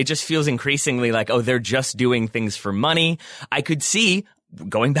it just feels increasingly like, oh, they're just doing things for money. I could see,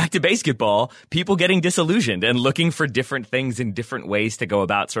 going back to basketball, people getting disillusioned and looking for different things and different ways to go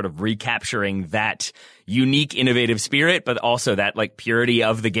about sort of recapturing that unique, innovative spirit, but also that like purity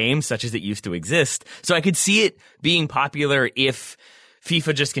of the game such as it used to exist. So I could see it being popular if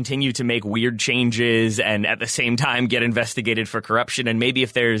FIFA just continue to make weird changes and at the same time get investigated for corruption. And maybe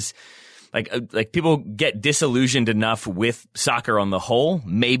if there's like people get disillusioned enough with soccer on the whole,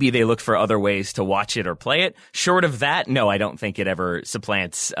 maybe they look for other ways to watch it or play it. Short of that, no, I don't think it ever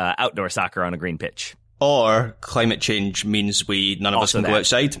supplants outdoor soccer on a green pitch. Or climate change means none of us can go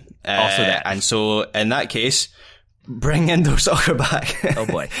outside. Also that. And so in that case, bring indoor soccer back. Oh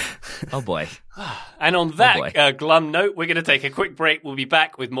boy. And on that glum note, we're going to take a quick break. We'll be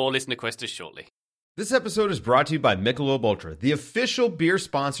back with more listener questions shortly. This episode is brought to you by Michelob Ultra, the official beer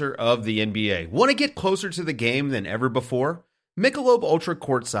sponsor of the NBA. Want to get closer to the game than ever before? Michelob Ultra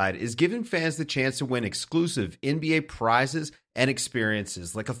Courtside is giving fans the chance to win exclusive NBA prizes and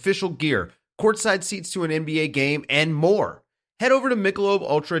experiences like official gear, courtside seats to an NBA game, and more. Head over to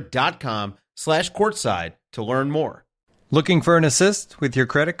MichelobUltra.com/courtside to learn more. Looking for an assist with your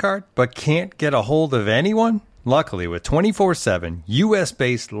credit card but can't get a hold of anyone? Luckily, with 24/7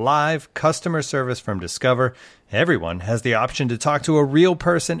 U.S.-based live customer service from Discover, everyone has the option to talk to a real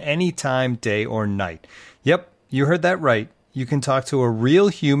person anytime, day or night. Yep, you heard that right. You can talk to a real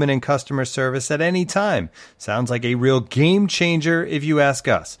human in customer service at any time. Sounds like a real game changer if you ask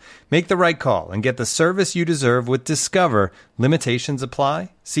us. Make the right call and get the service you deserve with Discover. Limitations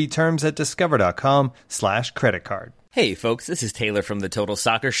apply. See terms at discover.com/creditcard. Hey folks, this is Taylor from the Total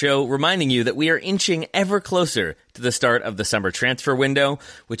Soccer Show, reminding you that we are inching ever closer to the start of the summer transfer window,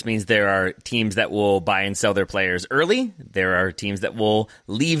 which means there are teams that will buy and sell their players early, there are teams that will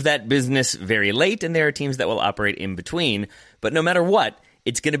leave that business very late, and there are teams that will operate in between. But no matter what,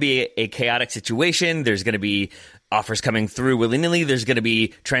 it's going to be a chaotic situation. There's going to be offers coming through willy-nilly. There's going to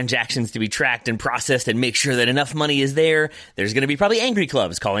be transactions to be tracked and processed and make sure that enough money is there. There's going to be probably angry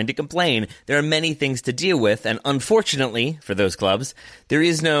clubs calling to complain. There are many things to deal with, and unfortunately for those clubs, there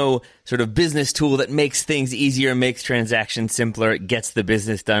is no sort of business tool that makes things easier, makes transactions simpler, gets the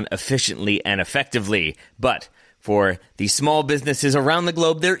business done efficiently and effectively. But for the small businesses around the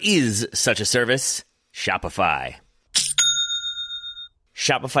globe, there is such a service, Shopify.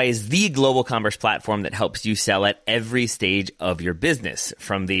 Shopify is the global commerce platform that helps you sell at every stage of your business,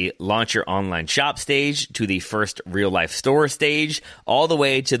 from the launch your online shop stage to the first real-life store stage, all the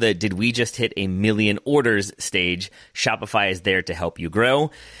way to the did we just hit 1 million orders stage. Shopify is there to help you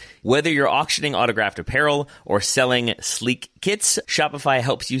grow. Whether you're auctioning autographed apparel or selling sleek kits, Shopify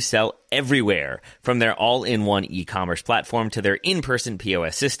helps you sell everywhere. From their all-in-one e-commerce platform to their in-person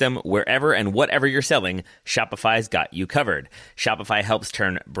POS system, wherever and whatever you're selling, Shopify's got you covered. Shopify helps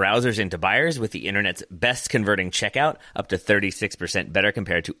turn browsers into buyers with the internet's best converting checkout, up to 36% better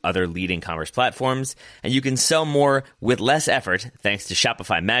compared to other leading commerce platforms. And you can sell more with less effort thanks to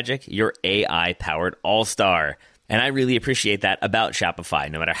Shopify Magic, your AI-powered all-star. And I really appreciate that about Shopify.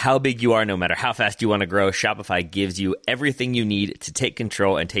 No matter how big you are, no matter how fast you want to grow, Shopify gives you everything you need to take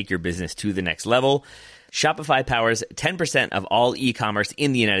control and take your business to the next level. Shopify powers 10% of all e-commerce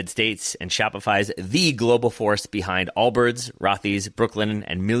in the United States, and Shopify's the global force behind Allbirds, Rothy's, Brooklinen,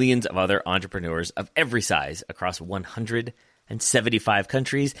 and millions of other entrepreneurs of every size across 175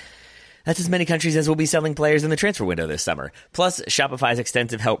 countries. That's as many countries as will be selling players in the transfer window this summer. Plus, Shopify's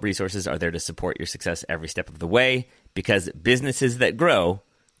extensive help resources are there to support your success every step of the way, because businesses that grow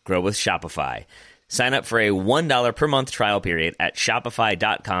with Shopify. Sign up for a $1 per month trial period at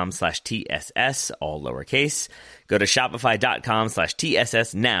shopify.com/TSS, all lowercase. Go to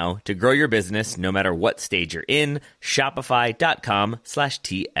shopify.com/TSS now to grow your business no matter what stage you're in.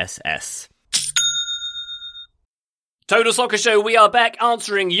 Shopify.com/TSS. Total Soccer Show, we are back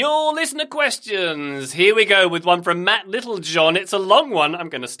answering your listener questions. Here we go with one from Matt Littlejohn. It's a long one. I'm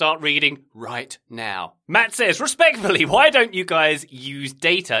going to start reading right now. Matt says, respectfully, why don't you guys use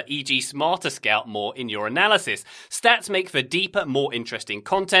data, e.g. Smarter Scout, more in your analysis? Stats make for deeper, more interesting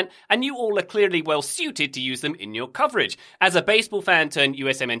content, and you all are clearly well suited to use them in your coverage. As a baseball fan turned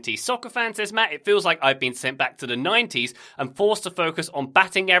USMNT soccer fan, says Matt, it feels like I've been sent back to the 90s and forced to focus on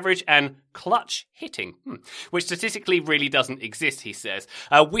batting average and clutch hitting, which statistically really doesn't exist, he says.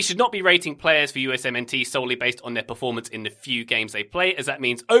 We should not be rating players for USMNT solely based on their performance in the few games they play, as that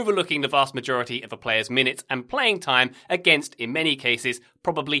means overlooking the vast majority of a player's minutes and playing time against, in many cases,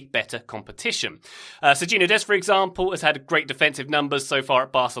 probably better competition. Sergiño Dest, for example, has had great defensive numbers so far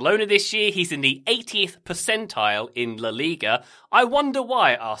at Barcelona this year. He's in the 80th percentile in La Liga. I wonder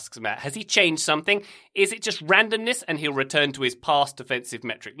why, asks Matt. Has he changed something? Is it just randomness and he'll return to his past defensive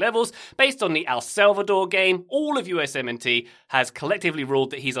metric levels? Based on the El Salvador game, all of USMNT has collectively ruled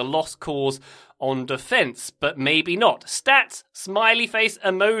that he's a lost cause on defense, but maybe not. Stats, smiley face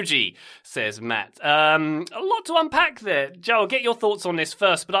emoji, says Matt. A lot to unpack there. Joe, I'll get your thoughts on this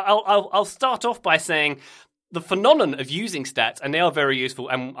first, but I'll start off by saying the phenomenon of using stats, and they are very useful,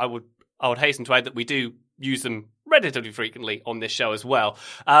 and I would hasten to add that we do use them relatively frequently on this show as well.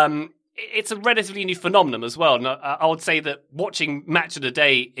 It's a relatively new phenomenon as well. And I would say that watching Match of the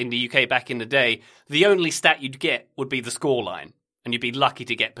Day in the UK back in the day, the only stat you'd get would be the scoreline. And you'd be lucky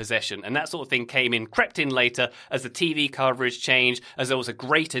to get possession. And that sort of thing crept in later as the TV coverage changed, as there was a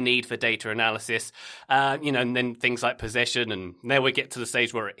greater need for data analysis, and then things like possession. And there we get to the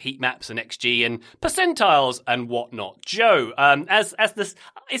stage where it heat maps and XG and percentiles and whatnot. Joe, is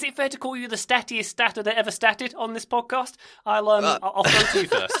it fair to call you the stattiest statter that ever statted on this podcast? I'll throw to you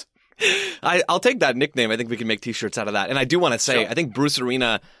first. I'll take that nickname. I think we can make t-shirts out of that. And I do want to say, I think Bruce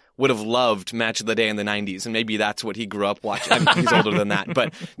Arena would have loved Match of the Day in the 90s, and maybe that's what he grew up watching. I mean, he's older than that.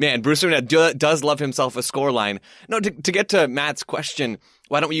 But, man, Bruce Arena does love himself a scoreline. No, to get to Matt's question,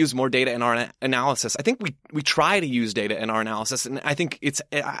 why don't we use more data in our analysis? I think we try to use data in our analysis, and I think it's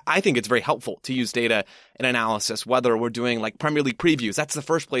very helpful to use data in analysis, whether we're doing like Premier League previews. That's the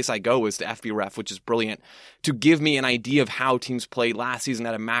first place I go is to FBref, which is brilliant, to give me an idea of how teams played last season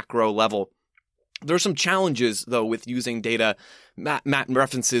at a macro level. There are some challenges, though, with using data. Matt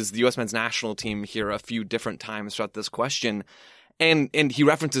references the U.S. men's national team here a few different times throughout this question, and he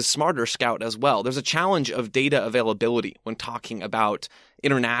references Smarter Scout as well. There's a challenge of data availability when talking about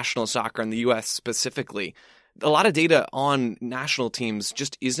international soccer in the U.S. specifically. A lot of data on national teams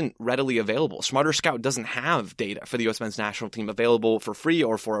just isn't readily available. Smarter Scout doesn't have data for the U.S. men's national team available for free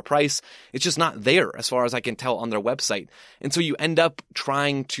or for a price. It's just not there as far as I can tell on their website. And so you end up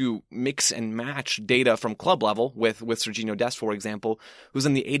trying to mix and match data from club level with Sergiño Dest, for example, who's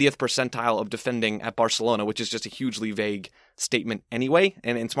in the 80th percentile of defending at Barcelona, which is just a hugely vague statement anyway.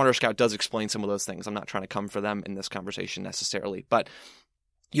 And Smarter Scout does explain some of those things. I'm not trying to come for them in this conversation necessarily, but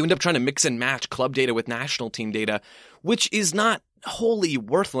you end up trying to mix and match club data with national team data, which is not wholly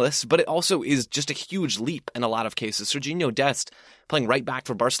worthless, but it also is just a huge leap in a lot of cases. Sergiño Dest playing right back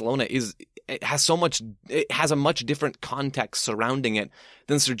for Barcelona has a much different context surrounding it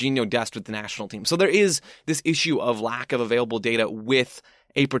than Sergiño Dest with the national team. So there is this issue of lack of available data with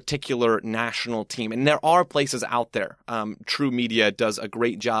a particular national team. And there are places out there. True Media does a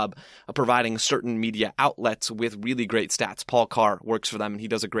great job of providing certain media outlets with really great stats. Paul Carr works for them and he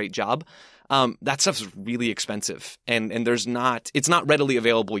does a great job. That stuff's really expensive and it's not readily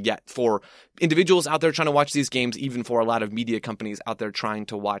available yet for individuals out there trying to watch these games, even for a lot of media companies out there trying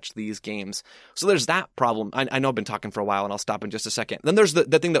to watch these games. So there's that problem. I know I've been talking for a while and I'll stop in just a second. Then there's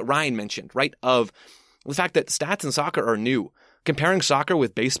the thing that Ryan mentioned, right? Of the fact that stats in soccer are new. Comparing soccer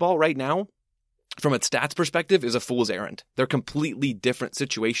with baseball right now, from a stats perspective, is a fool's errand. They're completely different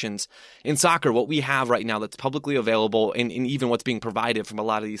situations. In soccer, what we have right now that's publicly available and even what's being provided from a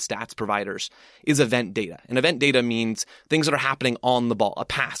lot of these stats providers is event data. And event data means things that are happening on the ball, a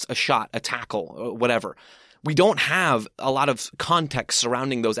pass, a shot, a tackle, whatever. we don't have a lot of context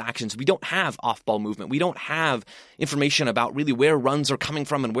surrounding those actions. We don't have off-ball movement. We don't have information about really where runs are coming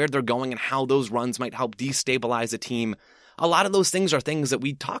from and where they're going and how those runs might help destabilize a team. A lot of those things are things that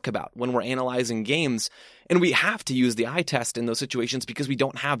we talk about when we're analyzing games, and we have to use the eye test in those situations because we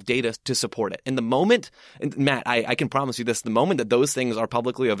don't have data to support it. And the moment, and Matt, I can promise you this, the moment that those things are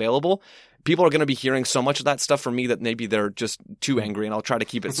publicly available, people are going to be hearing so much of that stuff from me that maybe they're just too angry, and I'll try to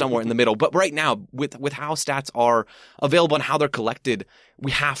keep it somewhere in the middle. But right now, with how stats are available and how they're collected,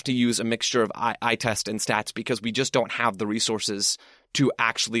 we have to use a mixture of eye test and stats because we just don't have the resources to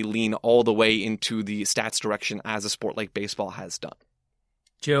actually lean all the way into the stats direction as a sport like baseball has done.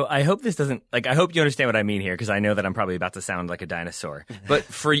 Joe, I hope this doesn't, I hope you understand what I mean here, because I know that I'm probably about to sound like a dinosaur. But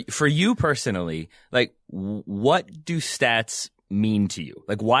for you personally, what do stats mean to you?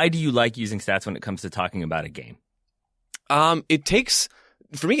 Why do you like using stats when it comes to talking about a game? It takes,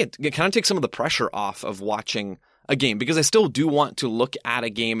 for me, it kind of takes some of the pressure off of watching a game, because I still do want to look at a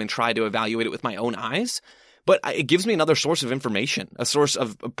game and try to evaluate it with my own eyes. But it gives me another source of information, a source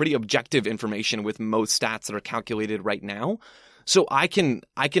of pretty objective information with most stats that are calculated right now. So I can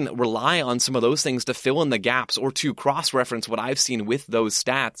rely on some of those things to fill in the gaps or to cross-reference what I've seen with those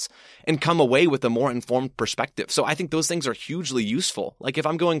stats and come away with a more informed perspective. So I think those things are hugely useful. If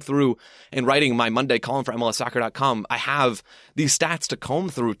I'm going through and writing my Monday column for MLSsoccer.com, I have these stats to comb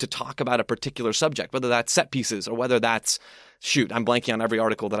through to talk about a particular subject, whether that's set pieces or whether that's I'm blanking on every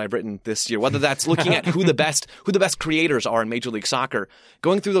article that I've written this year, whether that's looking at who the best creators are in Major League Soccer.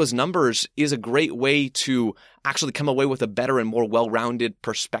 Going through those numbers is a great way to actually come away with a better and more well-rounded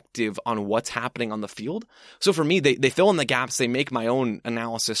perspective on what's happening on the field. So for me, they fill in the gaps, they make my own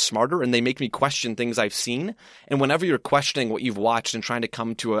analysis smarter, and they make me question things I've seen. And whenever you're questioning what you've watched and trying to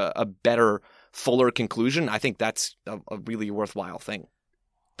come to a better, fuller conclusion, I think that's a really worthwhile thing.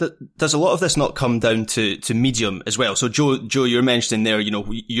 Does a lot of this not come down to medium as well? So Joe, you're mentioning there,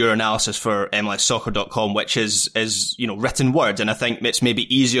 your analysis for MLSsoccer.com, which is written word, and I think it's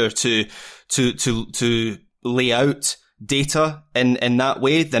maybe easier to lay out data in that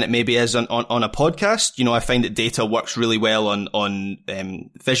way than it maybe is on a podcast. I find that data works really well on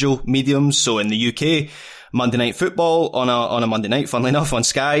visual mediums. So in the UK, Monday Night Football on a Monday night, funnily enough, on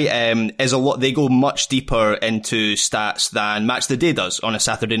Sky, is a lot. They go much deeper into stats than Match the Day does on a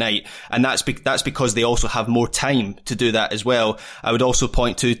Saturday night, and that's because they also have more time to do that as well. I would also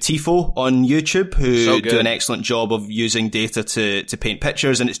point to Tifo on YouTube, who do an excellent job of using data to paint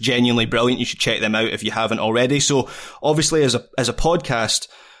pictures, and it's genuinely brilliant. You should check them out if you haven't already. So obviously, as a podcast,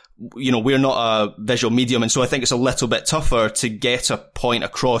 we're not a visual medium, and so I think it's a little bit tougher to get a point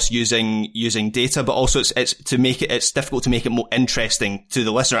across using data, but also it's difficult to make it more interesting to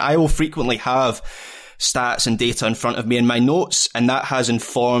the listener. I will frequently have stats and data in front of me in my notes, and that has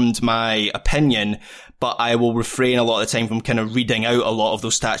informed my opinion, but I will refrain a lot of the time from kind of reading out a lot of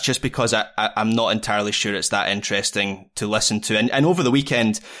those stats just because I'm not entirely sure it's that interesting to listen to. And over the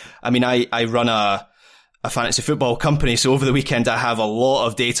weekend, I run a fantasy football company, so over the weekend I have a lot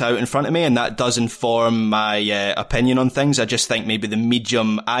of data out in front of me, and that does inform my opinion on things. I just think maybe the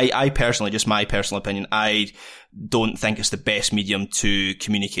medium, I personally, just my personal opinion, I don't think it's the best medium to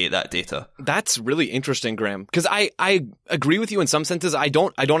communicate that data. That's really interesting, Graham, because I agree with you in some senses. I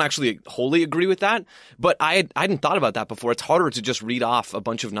don't actually wholly agree with that, but I hadn't thought about that before. It's harder to just read off a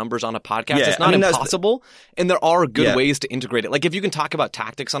bunch of numbers on a podcast. Yeah, it's not impossible, and there are good ways to integrate it. If you can talk about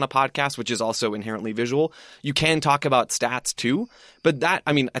tactics on a podcast, which is also inherently visual, you can talk about stats too. But that,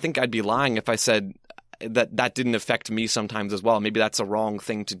 I think I'd be lying if I said that didn't affect me sometimes as well. Maybe that's a wrong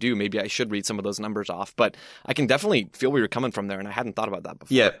thing to do. Maybe I should read some of those numbers off, but I can definitely feel where you're coming from there, and I hadn't thought about that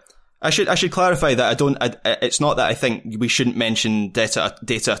before. Yeah. I should clarify that it's not that I think we shouldn't mention data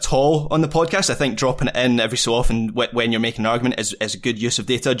at all on the podcast. I think dropping it in every so often when you're making an argument is a good use of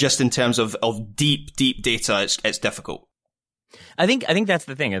data. Just in terms of deep data, it's difficult. I think that's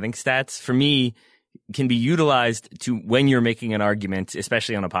the thing. I think stats, for me, can be utilized to, when you're making an argument,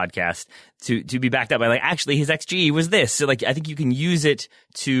 especially on a podcast, to be backed up by actually his XG was this. So I think you can use it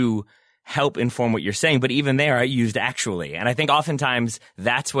to help inform what you're saying, but even there I used actually. And I think oftentimes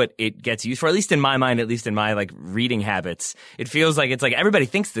that's what it gets used for, at least in my mind, at least in my reading habits. It feels like it's everybody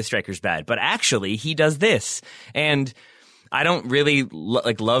thinks the striker's bad, but actually he does this. And I don't really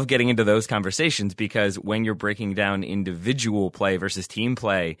love getting into those conversations, because when you're breaking down individual play versus team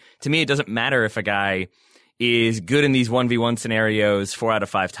play, to me, it doesn't matter if a guy is good in these 1v1 scenarios 4 out of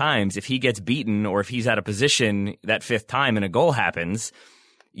 5 times. If he gets beaten or if he's out of position that 5th time and a goal happens,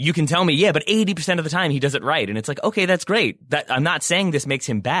 you can tell me, yeah, but 80% of the time he does it right. And it's like, okay, that's great. I'm not saying this makes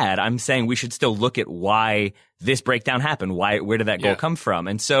him bad. I'm saying we should still look at why this breakdown happened. Where did that goal come from?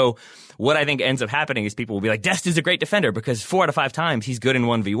 And so what I think ends up happening is people will be like, Dest is a great defender because 4 out of 5 times he's good in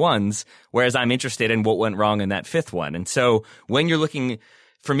 1v1s, whereas I'm interested in what went wrong in that 5th one. And so when you're looking,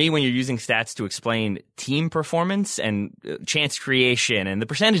 for me, when you're using stats to explain team performance and chance creation and the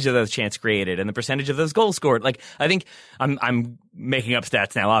percentage of those chance created and the percentage of those goals scored, like, I think I'm making up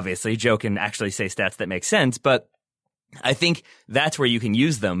stats now, obviously. Joe can actually say stats that make sense, but I think that's where you can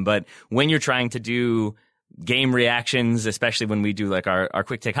use them. But when you're trying to do game reactions, especially when we do like our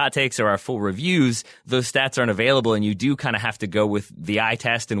quick take hot takes or our full reviews, those stats aren't available, and you do kind of have to go with the eye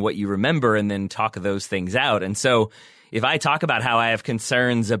test and what you remember and then talk those things out. And so if I talk about how I have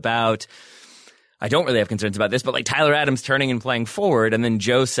concerns about, I don't really have concerns about this, but like Tyler Adams turning and playing forward, and then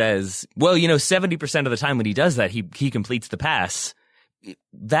Joe says, well, 70% of the time when he does that, he completes the pass.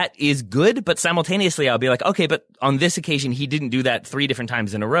 That is good, but simultaneously I'll be like, okay, but on this occasion, he didn't do that 3 different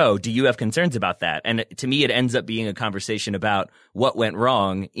times in a row. Do you have concerns about that? And to me, it ends up being a conversation about what went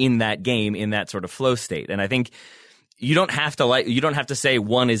wrong in that game, in that sort of flow state. And I think you don't have to say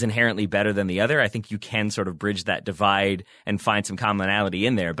one is inherently better than the other. I think you can sort of bridge that divide and find some commonality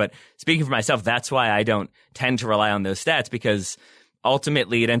in there. But speaking for myself, that's why I don't tend to rely on those stats, because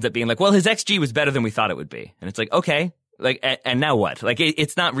ultimately it ends up being like, well, his XG was better than we thought it would be. And it's like, okay, like, and now what? Like,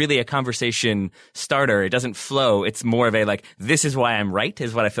 it's not really a conversation starter. It doesn't flow. It's more of a like, this is why I'm right,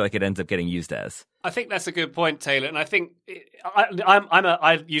 is what I feel like it ends up getting used as. I think that's a good point, Taylor. And I think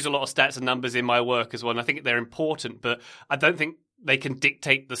I use a lot of stats and numbers in my work as well. And I think they're important, but I don't think they can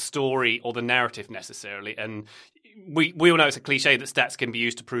dictate the story or the narrative necessarily. And we all know it's a cliche that stats can be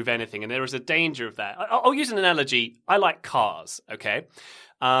used to prove anything. And there is a danger of that. I'll use an analogy. I like cars, okay?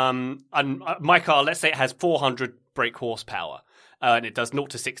 And my car, let's say it has 400 brake horsepower. And it does 0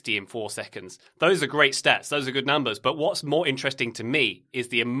 to 60 in 4 seconds. Those are great stats. Those are good numbers. But what's more interesting to me is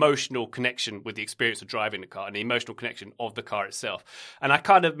the emotional connection with the experience of driving the car and the emotional connection of the car itself. And I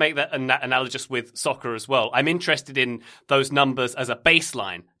kind of make that analogous with soccer as well. I'm interested in those numbers as a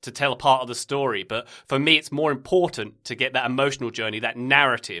baseline to tell a part of the story. But for me, it's more important to get that emotional journey, that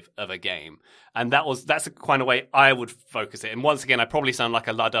narrative of a game. And that's the kind of way I would focus it. And once again, I probably sound like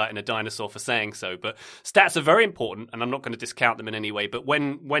a Luddite and a dinosaur for saying so, but stats are very important, and I'm not going to discount them in any way. But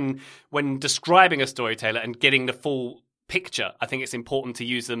when describing a storyteller and getting the full picture, I think it's important to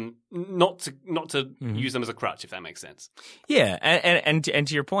use them, not to use them as a crutch, if that makes sense. Yeah, and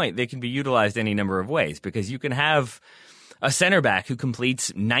to your point, they can be utilized any number of ways, because you can have a center back who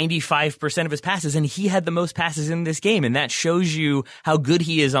completes 95% of his passes, and he had the most passes in this game, and that shows you how good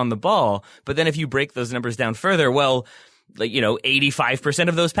he is on the ball. But then if you break those numbers down further, well, 85%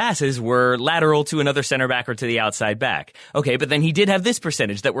 of those passes were lateral to another center back or to the outside back. Okay, but then he did have this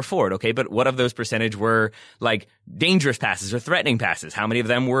percentage that were forward. Okay, but what of those percentage were like dangerous passes or threatening passes? How many of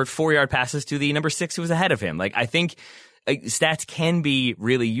them were 4-yard passes to the number 6 who was ahead of him? Like, I think stats can be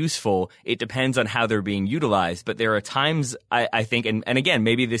really useful. It depends on how they're being utilized. But there are times I think, and again,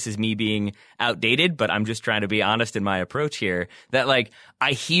 maybe this is me being outdated, but I'm just trying to be honest in my approach here, that like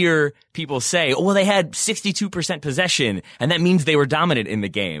I hear people say, oh, well, they had 62% possession, and that means they were dominant in the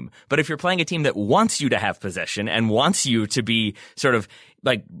game. But if you're playing a team that wants you to have possession and wants you to be sort of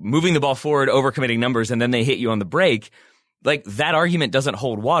like moving the ball forward, overcommitting numbers, and then they hit you on the break, like that argument doesn't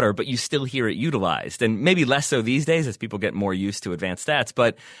hold water, but you still hear it utilized. And maybe less so these days as people get more used to advanced stats.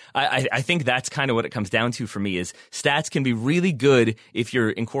 But I think that's kind of what it comes down to for me, is stats can be really good if you're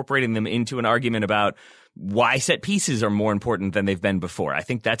incorporating them into an argument about why set pieces are more important than they've been before. I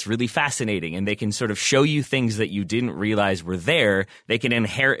think that's really fascinating, and they can sort of show you things that you didn't realize were there. They can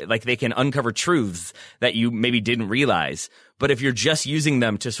they can uncover truths that you maybe didn't realize. But if you're just using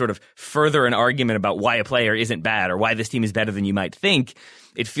them to sort of further an argument about why a player isn't bad or why this team is better than you might think,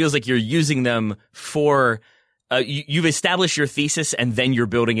 it feels like you're using them for you've established your thesis and then you're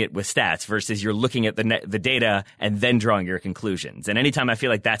building it with stats, versus you're looking at the data and then drawing your conclusions. And anytime I feel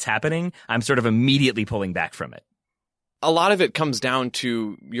like that's happening, I'm sort of immediately pulling back from it. A lot of it comes down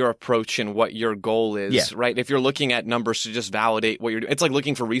to your approach and what your goal is, right? If you're looking at numbers to just validate what you're doing, it's like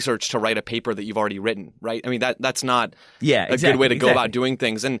looking for research to write a paper that you've already written, right? I mean, that's not a good way to go about doing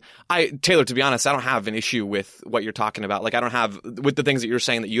things. And Taylor, to be honest, I don't have an issue with what you're talking about. Like, I don't have, with the things that you're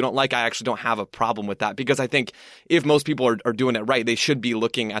saying that you don't like, I actually don't have a problem with that, because I think if most people are doing it right, they should be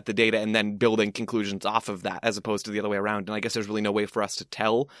looking at the data and then building conclusions off of that, as opposed to the other way around. And I guess there's really no way for us to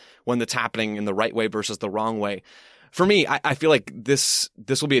tell when that's happening in the right way versus the wrong way. For me, I feel like this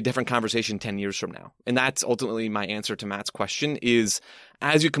will be a different conversation 10 years from now. And that's ultimately my answer to Matt's question is,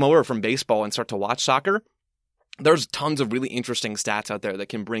 as you come over from baseball and start to watch soccer, There's tons of really interesting stats out there that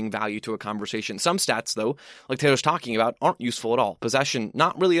can bring value to a conversation. Some stats, though, like Taylor's talking about, aren't useful at all. Possession,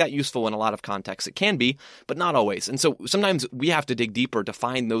 not really that useful in a lot of contexts. It can be, but not always. And so sometimes we have to dig deeper to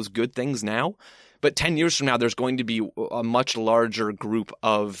find those good things now. But 10 years from now, there's going to be a much larger group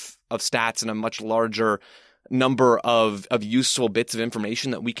of stats and a much larger number of useful bits of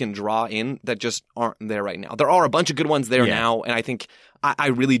information that we can draw in that just aren't there right now. There are a bunch of good ones there now, and I think I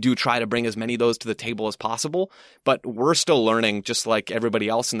really do try to bring as many of those to the table as possible, but we're still learning just like everybody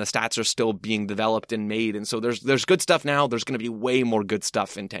else, and the stats are still being developed and made, and so there's good stuff now. There's going to be way more good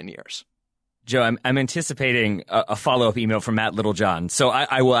stuff in 10 years. Joe, I'm anticipating a follow-up email from Matt Littlejohn, so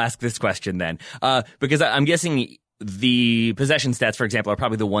I will ask this question then, because I'm guessing the possession stats, for example, are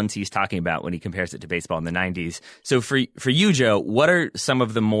probably the ones he's talking about when he compares it to baseball in the 90s. So for you, Joe, what are some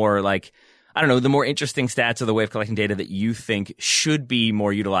of the more the more interesting stats or the way of collecting data that you think should be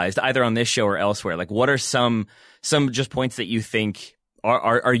more utilized, either on this show or elsewhere? Like, what are some just points that you think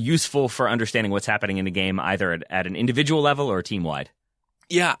are useful for understanding what's happening in a game, either at an individual level or team-wide?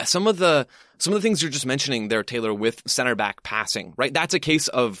 Yeah, some of the things you're just mentioning there, Taylor, with center back passing, right? That's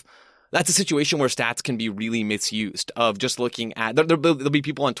a situation where stats can be really misused, of just looking at, there'll be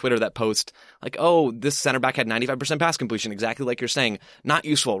people on Twitter that post like, oh, this center back had 95% pass completion, exactly like you're saying. Not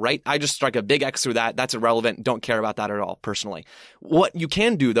useful, right? I just strike a big X through that. That's irrelevant. Don't care about that at all, personally. What you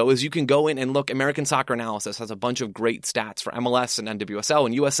can do, though, is you can go in and look. American Soccer Analysis has a bunch of great stats for MLS and NWSL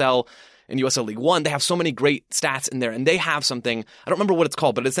and USL. In USL League One, they have so many great stats in there, and they have something, I don't remember what it's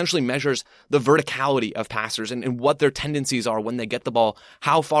called, but it essentially measures the verticality of passers and what their tendencies are when they get the ball.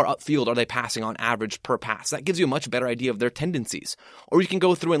 How far upfield are they passing on average per pass? That gives you a much better idea of their tendencies. Or you can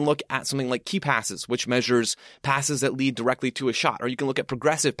go through and look at something like key passes, which measures passes that lead directly to a shot. Or you can look at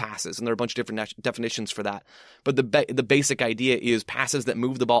progressive passes, and there are a bunch of different definitions for that. But the basic idea is passes that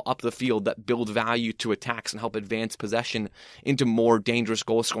move the ball up the field, that build value to attacks and help advance possession into more dangerous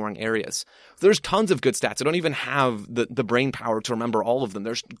goal-scoring areas. There's tons of good stats. I don't even have the brain power to remember all of them.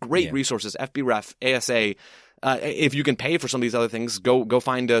 There's great resources, FBref, ASA. If you can pay for some of these other things, go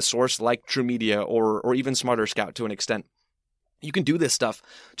find a source like TrueMedia or even Smarter Scout to an extent. You can do this stuff.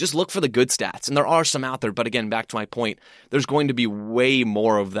 Just look for the good stats. And there are some out there, but again, back to my point, there's going to be way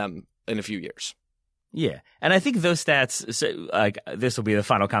more of them in a few years. Yeah, and I think those stats, so, this will be the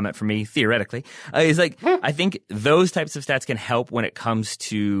final comment for me, theoretically, is I think those types of stats can help when it comes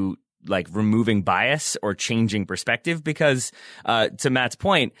to removing bias or changing perspective, because to Matt's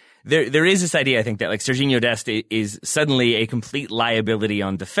point, there is this idea, I think, that Sergiño Dest is suddenly a complete liability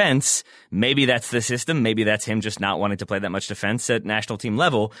on defense. Maybe that's the system. Maybe that's him just not wanting to play that much defense at national team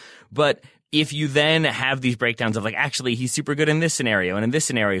level. But if you then have these breakdowns of actually he's super good in this scenario and in this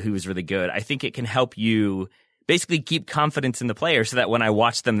scenario he was really good, I think it can help you basically keep confidence in the player, so that when I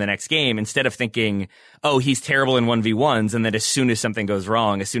watch them the next game, instead of thinking, oh, he's terrible in 1v1s, and then as soon as something goes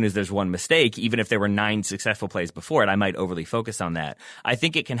wrong, as soon as there's one mistake, even if there were 9 successful plays before it, I might overly focus on that. I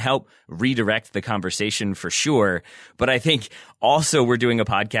think it can help redirect the conversation for sure, but I think also we're doing a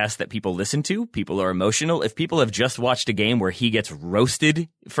podcast that people listen to. People are emotional. If people have just watched a game where he gets roasted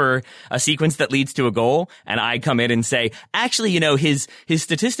for a sequence that leads to a goal, and I come in and say, actually, his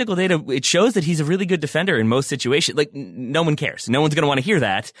statistical data, it shows that he's a really good defender in most situations, no one cares. No one's going to want to hear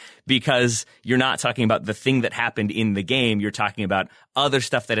that, because you're not talking about the thing that happened in the game. You're talking about other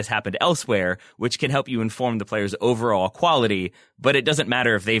stuff that has happened elsewhere, which can help you inform the player's overall quality, but it doesn't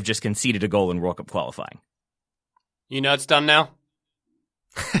matter if they've just conceded a goal in World Cup qualifying. You know it's done now?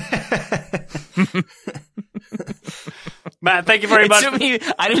 Matt, thank you very much.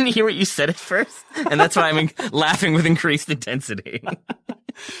 I didn't hear what you said at first, and that's why I'm laughing with increased intensity.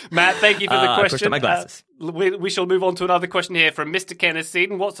 Matt, thank you for the question. I pushed up my glasses. We shall move on to another question here from Mr. Kenneth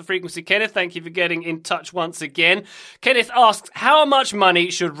Seaton. What's the frequency, Kenneth? Thank you for getting in touch once again. Kenneth asks, how much money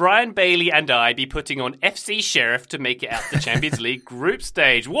should Ryan Bailey and I be putting on FC Sheriff to make it out the Champions League group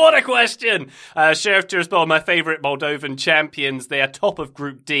stage? What a question! Sheriff Tiraspol, my favourite Moldovan champions. They are top of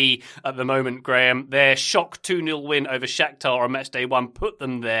Group D at the moment, Graham. Their shock 2-0 win over Shakhtar on match day 1 put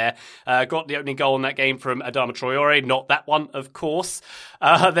them there. Got the opening goal in that game from Adama Traore. Not that one, of course.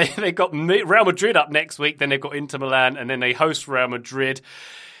 They got Real Madrid up next week. Then they've got Inter Milan, and then they host Real Madrid.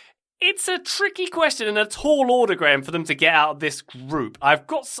 It's a tricky question and a tall order, Graham, for them to get out of this group.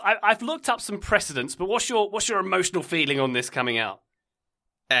 I've looked up some precedents, but what's your emotional feeling on this coming out?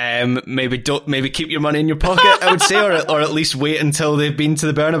 Maybe keep your money in your pocket, I would say, or at least wait until they've been to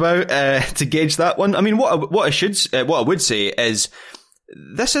the Bernabeu to gauge that one. I mean, what I would say is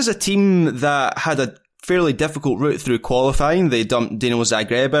this is a team that had a fairly difficult route through qualifying. They dumped Dinamo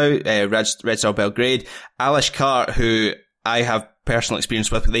Zagreb out, Red Star Belgrade, Aleš Kart, who I have personal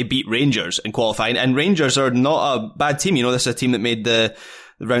experience with. They beat Rangers in qualifying, and Rangers are not a bad team. This is a team that made the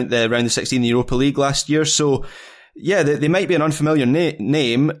round of 16 in the Europa League last year. So, yeah, they might be an unfamiliar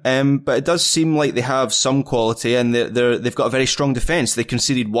name, but it does seem like they have some quality, and they've got a very strong defence. They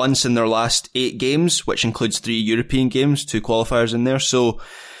conceded once in their last 8 games, which includes 3 European games, 2 qualifiers in there. So,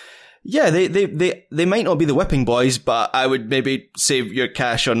 yeah, they might not be the whipping boys, but I would maybe save your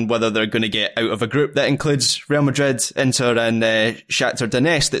cash on whether they're going to get out of a group that includes Real Madrid, Inter, and Shakhtar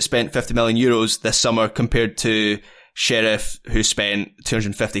Donetsk that spent 50 million euros this summer, compared to Sheriff, who spent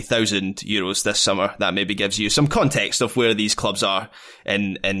 250,000 euros this summer. That maybe gives you some context of where these clubs are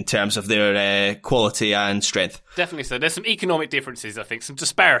in terms of their quality and strength. Definitely so. There's some economic differences, I think, some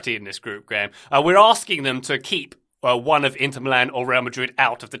disparity in this group, Graham. We're asking them to keep one of Inter Milan or Real Madrid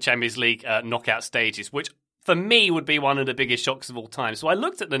out of the Champions League knockout stages, which for me would be one of the biggest shocks of all time. So I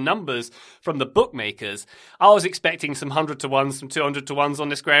looked at the numbers from the bookmakers. I was expecting some 100 to 1s, some 200 to 1s on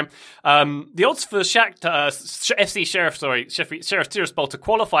this, Graham. The odds for FC Sheriff Tiraspol to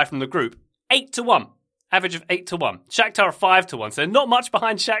qualify from the group, 8 to 1. Average of 8 to 1. Shakhtar are 5 to 1, so not much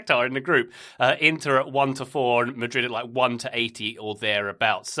behind Shakhtar in the group. Inter at 1 to 4, and Madrid at like 1 to 80 or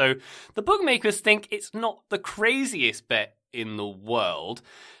thereabouts. So the bookmakers think it's not the craziest bet in the world.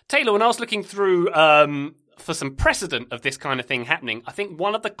 Taylor, when I was looking through for some precedent of this kind of thing happening, I think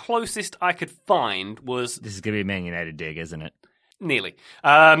one of the closest I could find was... This is going to be a Man United dig, isn't it? Nearly.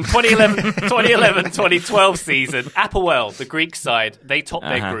 2011-2012 season, Apoel, the Greek side, they topped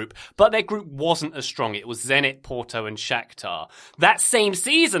their group, but their group wasn't as strong. It was Zenit, Porto, and Shakhtar. That same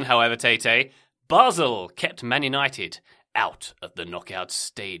season, however, Tete, Basel kept Man United out of the knockout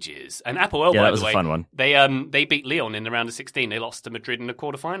stages. And Apoel, by the way, a fun one. They beat Lyon in the round of 16. They lost to Madrid in the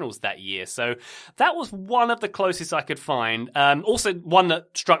quarterfinals that year. So that was one of the closest I could find. Also, one that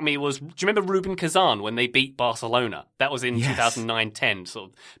struck me was, do you remember Rubin Kazan when they beat Barcelona? That was in 2009-10, sort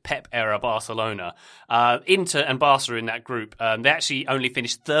of Pep era Barcelona. Inter and Barca in that group. They actually only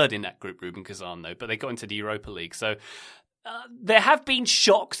finished 3rd in that group, Rubin Kazan, though, but they got into the Europa League. So there have been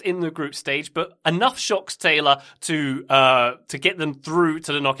shocks in the group stage, but enough shocks, Taylor, to get them through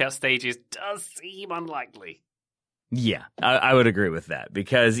to the knockout stages does seem unlikely. Yeah, I would agree with that,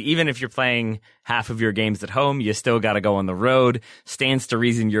 because even if you're playing half of your games at home, you still got to go on the road. Stands to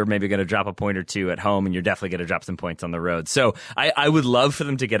reason you're maybe going to drop a point or two at home, and you're definitely going to drop some points on the road. So I would love for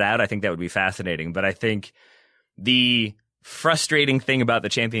them to get out. I think that would be fascinating, but I think the frustrating thing about the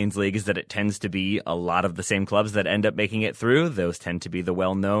Champions League is that it tends to be a lot of the same clubs that end up making it through. Those tend to be the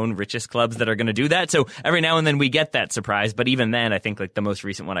well-known, richest clubs that are going to do that. So every now and then we get that surprise. But even then, I think like the most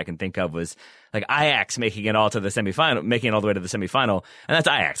recent one I can think of was like Ajax making it all to the semifinal, making it all the way to the semifinal. And that's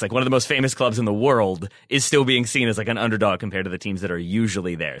Ajax. Like one of the most famous clubs in the world is still being seen as like an underdog compared to the teams that are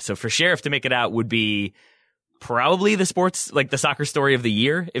usually there. So for Sheriff to make it out would be probably the soccer story of the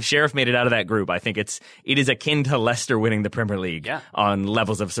year. If Sheriff made it out of that group, I think it is akin to Leicester winning the Premier League on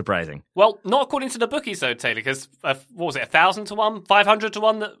levels of surprising. Well, not according to the bookies though, Taylor, because what was it, 1,000 to 1, 500 to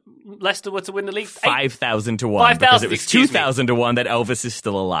 1 that Leicester were to win the league? 5,000 to 1, because it was 2,000 to 1 that Elvis is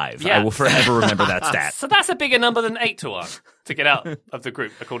still alive. Yeah. I will forever remember that stat. So that's a bigger number than 8 to 1 to get out of the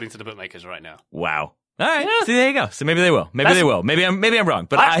group, according to the bookmakers right now. Wow. All right, so there you go. So maybe they will. Maybe they will. Maybe I'm wrong,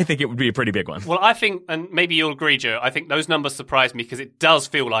 but I think it would be a pretty big one. Well, I think, and maybe you'll agree, Joe, I think those numbers surprise me because it does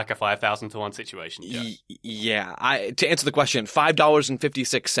feel like a 5,000 to 1 situation. Yeah. To answer the question,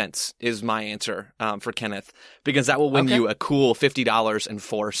 $5.56 is my answer for Kenneth, because that will win you a cool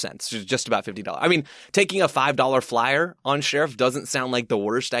 $50.04, just about $50. I mean, taking a $5 flyer on Sheriff doesn't sound like the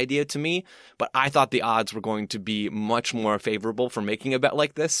worst idea to me, but I thought the odds were going to be much more favorable for making a bet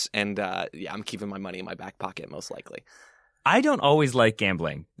like this, and I'm keeping my money in my back pocket, most likely. I don't always like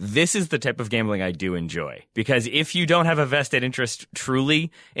gambling. This is the type of gambling I do enjoy, because if you don't have a vested interest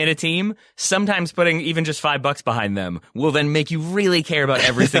truly in a team, sometimes putting even just $5 behind them will then make you really care about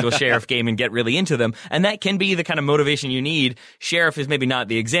every single Sheriff game and get really into them. And that can be the kind of motivation you need. Sheriff is maybe not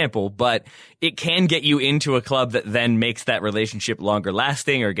the example, but it can get you into a club that then makes that relationship longer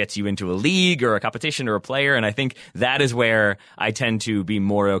lasting or gets you into a league or a competition or a player. And I think that is where I tend to be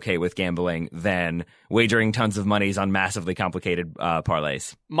more okay with gambling than wagering tons of monies on massively complicated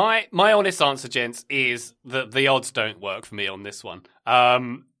parlays. My honest answer, gents, is that the odds don't work for me on this one.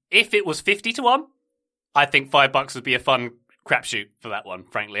 If it was 50 to 1, I think $5 would be a fun crapshoot for that one,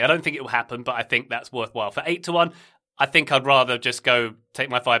 frankly. I don't think it will happen, but I think that's worthwhile. For 8 to 1, I think I'd rather just go take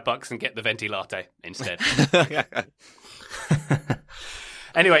my $5 and get the venti latte instead.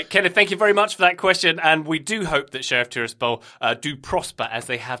 Anyway, Kenneth, thank you very much for that question, and we do hope that Sheriff Tiraspol do prosper as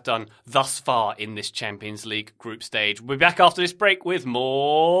they have done thus far in this Champions League group stage. We'll be back after this break with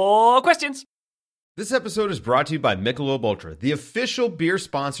more questions. This episode is brought to you by Michelob Ultra, the official beer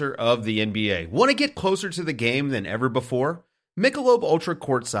sponsor of the NBA. Want to get closer to the game than ever before? Michelob Ultra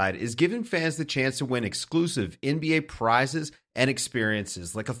Courtside is giving fans the chance to win exclusive NBA prizes and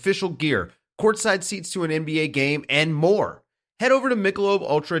experiences like official gear, courtside seats to an NBA game, and more. Head over to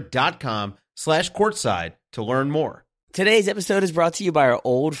MichelobUltra.com/courtside to learn more. Today's episode is brought to you by our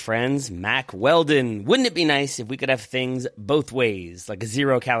old friends, Mack Weldon. Wouldn't it be nice if we could have things both ways, like a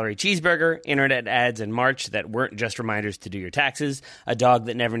 0-calorie cheeseburger, internet ads in March that weren't just reminders to do your taxes, a dog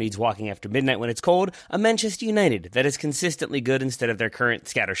that never needs walking after midnight when it's cold, a Manchester United that is consistently good instead of their current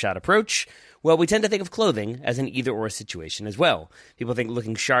scattershot approach? Well, we tend to think of clothing as an either-or situation as well. People think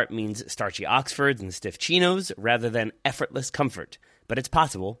looking sharp means starchy Oxfords and stiff chinos rather than effortless comfort. But it's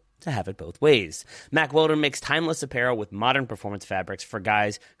possible to have it both ways. Mack Weldon makes timeless apparel with modern performance fabrics for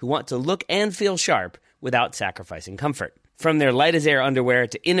guys who want to look and feel sharp without sacrificing comfort. From their light-as-air underwear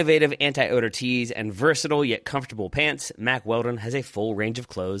to innovative anti-odor tees and versatile yet comfortable pants, Mack Weldon has a full range of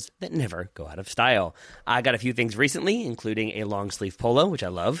clothes that never go out of style. I got a few things recently, including a long-sleeve polo, which I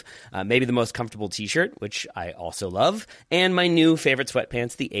love, maybe the most comfortable t-shirt, which I also love, and my new favorite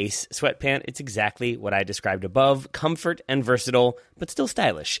sweatpants, the Ace sweatpant. It's exactly what I described above, comfort and versatile, but still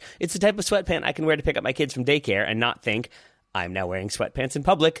stylish. It's the type of sweatpant I can wear to pick up my kids from daycare and not think, I'm now wearing sweatpants in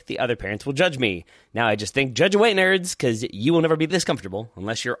public, the other parents will judge me. Now I just think, judge away, nerds, because you will never be this comfortable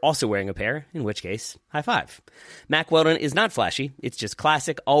unless you're also wearing a pair, in which case, high five. Mack Weldon is not flashy. It's just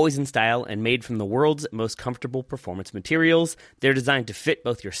classic, always in style, and made from the world's most comfortable performance materials. They're designed to fit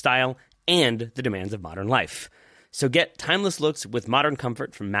both your style and the demands of modern life. So get timeless looks with modern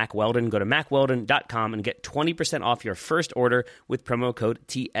comfort from Mack Weldon. Go to MackWeldon.com and get 20% off your first order with promo code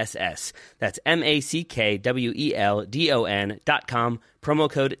TSS. That's MackWeldon.com,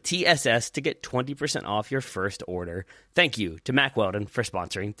 promo code TSS to get 20% off your first order. Thank you to Mack Weldon for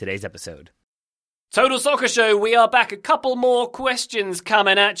sponsoring today's episode. Total Soccer Show, we are back. A couple more questions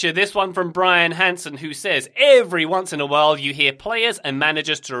coming at you. This one from Brian Hansen, who says, every once in a while you hear players and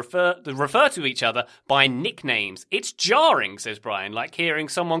managers to refer to each other by nicknames. It's jarring, says Brian, like hearing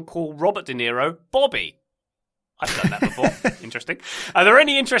someone call Robert De Niro Bobby. I've done that before. Interesting. Are there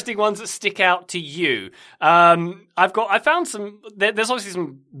any interesting ones that stick out to you? I found some. There's obviously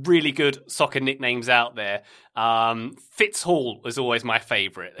some really good soccer nicknames out there. Fitz Hall was always my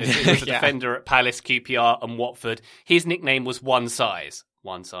favourite. He was a defender at Palace, QPR, and Watford. His nickname was One Size.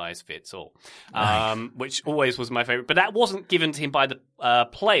 One size fits all, which always was my favourite. But that wasn't given to him by the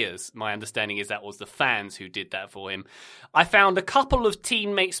players. My understanding is that was the fans who did that for him. I found a couple of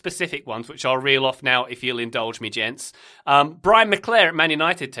teammate-specific ones, which I'll reel off now if you'll indulge me, gents. Brian McClair at Man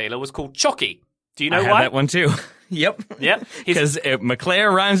United, Taylor, was called Chocky. Do you know why? I had that one too. Yep. Because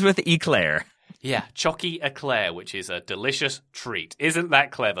McClair rhymes with eclair. Yeah, Chocky Eclair, which is a delicious treat. Isn't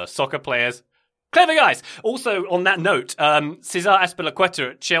that clever? Soccer players. Clever guys. Also, on that note, Cesar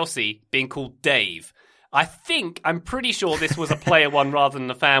Azpilicueta at Chelsea being called Dave. I'm pretty sure this was a player one rather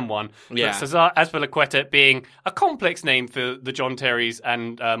than a fan one. Yeah. But Cesar Azpilicueta being a complex name for the John Terrys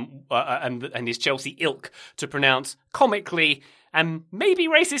and his Chelsea ilk to pronounce comically and maybe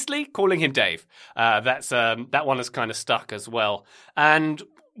racistly, calling him Dave. That one has kind of stuck as well. And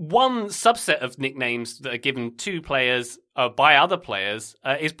one subset of nicknames that are given to players by other players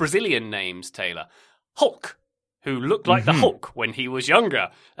is Brazilian names, Taylor. Hulk, who looked like the Hulk when he was younger,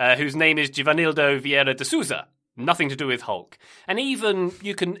 whose name is Givanildo Vieira de Souza. Nothing to do with Hulk. And even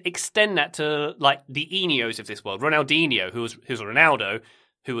you can extend that to like the Ineos of this world. Ronaldinho, who's Ronaldo,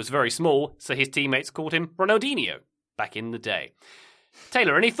 who was very small, so his teammates called him Ronaldinho back in the day.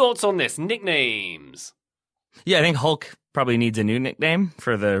 Taylor, any thoughts on this? Nicknames? Yeah, I think Hulk probably needs a new nickname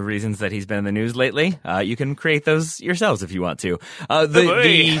for the reasons that he's been in the news lately. You can create those yourselves if you want to.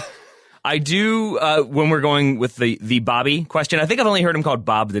 I do, when we're going with the Bobby question, I think I've only heard him called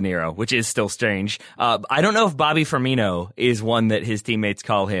Bob De Niro, which is still strange. I don't know if Bobby Firmino is one that his teammates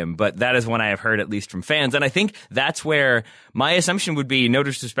call him, but that is one I have heard at least from fans. And I think that's where my assumption would be, no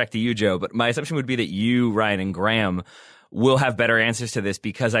disrespect to you, Joe, but my assumption would be that you, Ryan, and Graham will have better answers to this,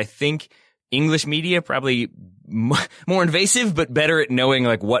 because I think English media probably more invasive, but better at knowing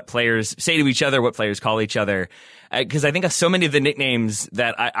like what players say to each other, what players call each other. Because I think so many of the nicknames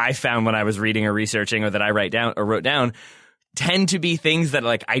that I found when I was reading or researching, or that I wrote down, tend to be things that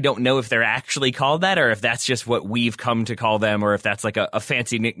like I don't know if they're actually called that, or if that's just what we've come to call them, or if that's like a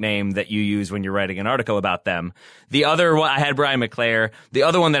fancy nickname that you use when you're writing an article about them. The other one, I had Brian McClair. The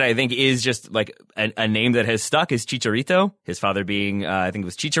other one that I think is just like a name that has stuck is Chicharito. His father being, I think it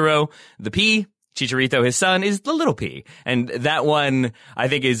was Chicharo, the P. Chicharito, his son, is the little P. And that one, I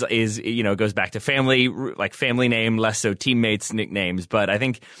think is, you know, goes back to family, like family name, less so teammates' nicknames. But I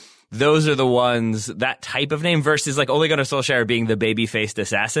think those are the ones, that type of name versus like Ole Gunnar Solskjaer being the baby-faced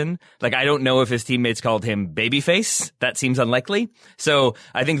assassin. Like, I don't know if his teammates called him babyface. That seems unlikely. So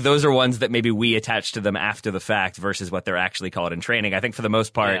I think those are ones that maybe we attach to them after the fact versus what they're actually called in training. I think for the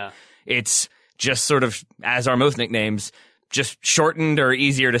most part, it's just sort of, as are most nicknames, just shortened or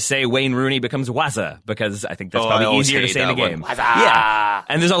easier to say. Wayne Rooney becomes Wazza because I think that's probably easier to say in a game. Yeah.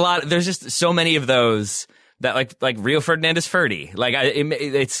 And there's just so many of those that like Rio Ferdinand is Ferdy. Like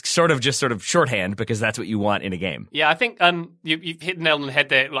it's sort of shorthand because that's what you want in a game. Yeah, I think you've hit the nail on the head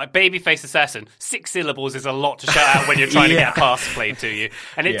there. Like babyface assassin, 6 syllables is a lot to shout out when you're trying to get a pass played to you,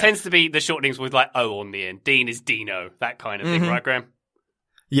 and it tends to be the shortenings with like O on the end. Dean is Dino, that kind of thing, right, Graham?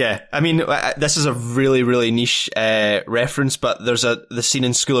 Yeah, I mean, this is a really, really niche reference, but there's the scene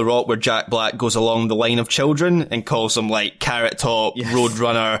in School of Rock where Jack Black goes along the line of children and calls them like Carrot Top,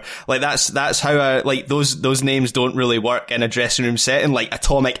 Roadrunner. Like that's how like those names don't really work in a dressing room setting. Like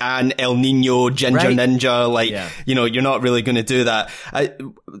Atomic Ant, El Nino, Ginger Ninja. Like you're not really going to do that.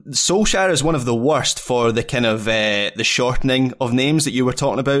 Solskjaer is one of the worst for the kind of the shortening of names that you were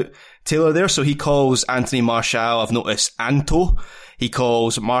talking about, Taylor. There, so he calls Anthony Martial, I've noticed, Anto. He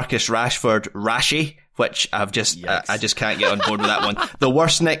calls Marcus Rashford Rashi, which I just can't get on board with that one. The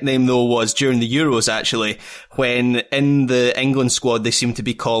worst nickname though was during the Euros actually, when in the England squad they seem to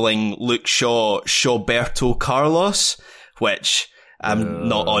be calling Luke Shaw Shawberto Carlos, which I'm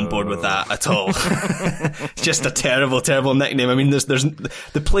not on board with that at all. It's just a terrible, terrible nickname. I mean, there's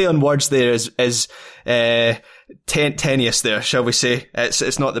the play on words there is tenuous there, shall we say.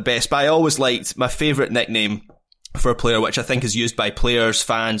 It's not the best, but I always liked my favourite nickname for a player, which I think is used by players,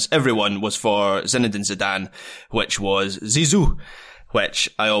 fans, everyone, was for Zinedine Zidane, which was Zizou, which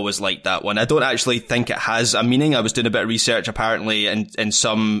I always liked that one. I don't actually think it has a meaning. I was doing a bit of research. Apparently, in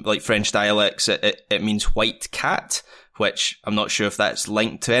some like French dialects, it means white cat, which I'm not sure if that's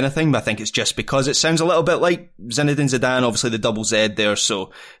linked to anything, but I think it's just because it sounds a little bit like Zinedine Zidane, obviously the double Z there.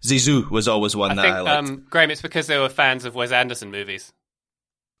 So Zizou was always one I liked. Graham, it's because they were fans of Wes Anderson movies.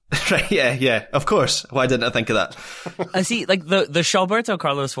 Right, yeah, of course. Why didn't I think of that? I see, like the Shawberto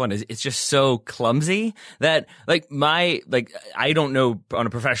Carlos one it's just so clumsy that I don't know on a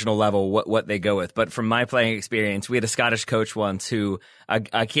professional level what they go with, but from my playing experience, we had a Scottish coach once who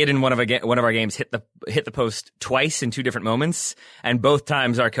a kid in one of our games hit the post twice in 2 different moments, and both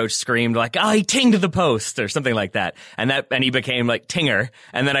times our coach screamed like, "Oh, he tinged the post" or something like that, and he became like Tinger,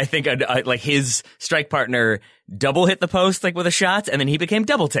 and then I think like his strike partner double hit the post like with a shot, and then he became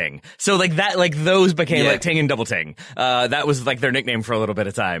Double Ting. So like that, like those became like Ting and Double Ting. That was like their nickname for a little bit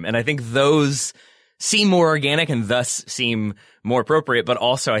of time, and I think those seem more organic and thus seem more appropriate, but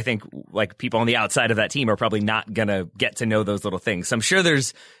also I think like people on the outside of that team are probably not gonna get to know those little things. So I'm sure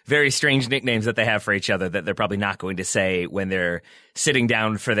there's very strange nicknames that they have for each other that they're probably not going to say when they're sitting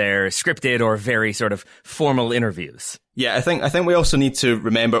down for their scripted or very sort of formal interviews. Yeah, I think we also need to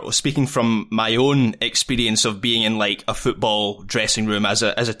remember, speaking from my own experience of being in like a football dressing room as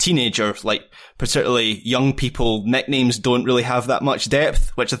a teenager, like particularly young people, nicknames don't really have that much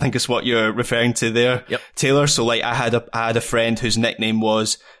depth, which I think is what you're referring to there, Taylor. So like I had a friend whose nickname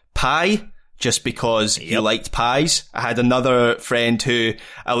was Pie, just because he liked pies. I had another friend who,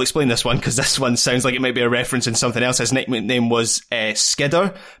 I'll explain this one because this one sounds like it might be a reference in something else. His nickname was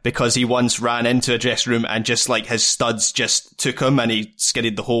Skidder, because he once ran into a dressing room and just like his studs just took him and he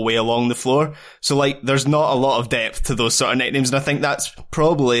skidded the whole way along the floor. So like there's not a lot of depth to those sort of nicknames, and I think that's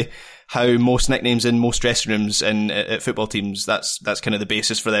probably how most nicknames in most dressing rooms and at football teams, that's kind of the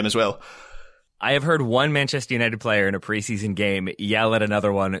basis for them as well. I have heard one Manchester United player in a preseason game yell at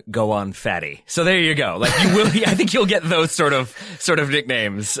another one, "Go on, fatty." So there you go. Like you will, I think you'll get those sort of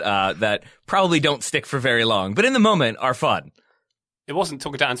nicknames that probably don't stick for very long, but in the moment are fun. It wasn't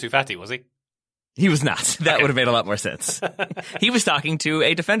talking to Ansu Fati, was he? He was not. That would have made a lot more sense. He was talking to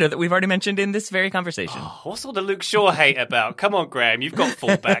a defender that we've already mentioned in this very conversation. Oh, what's all the Luke Shaw hate about? Come on, Graham. You've got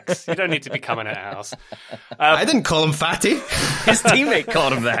fullbacks. You don't need to be coming at our house. I didn't call him fatty. His teammate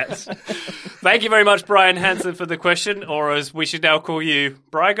called him that. Thank you very much, Brian Hansen, for the question, or as we should now call you,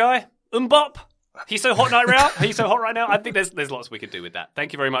 Bry Guy? Mbop? He's so hot right now. I think there's lots we could do with that.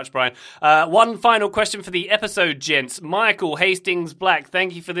 Thank you very much, Brian. One final question for the episode, gents. Michael Hastings Black.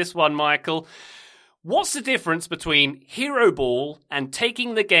 Thank you for this one, Michael. What's the difference between hero ball and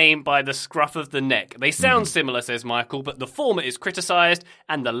taking the game by the scruff of the neck? They sound similar, says Michael, but the former is criticised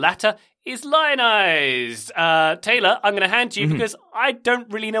and the latter is lionised. Taylor, I'm going to hand to you because I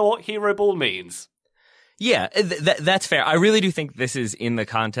don't really know what hero ball means. Yeah, that's fair. I really do think this is in the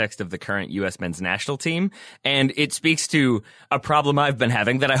context of the current U.S. men's national team, and it speaks to a problem I've been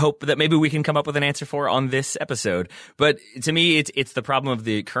having that I hope that maybe we can come up with an answer for on this episode. But to me, it's the problem of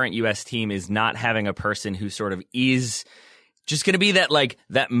the current U.S. team is not having a person who sort of is just going to be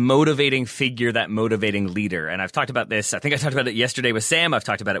that motivating figure, that motivating leader. And I've talked about this. I think I talked about it yesterday with Sam. I've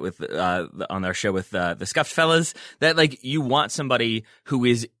talked about it with on our show with the Scuffed Fellas. That you want somebody who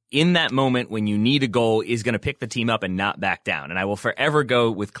is in that moment when you need a goal is going to pick the team up and not back down. And I will forever go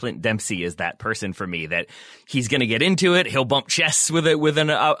with Clint Dempsey as that person for me, that he's going to get into it. He'll bump chests with an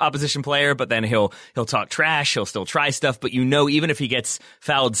opposition player, but then he'll talk trash. He'll still try stuff. But even if he gets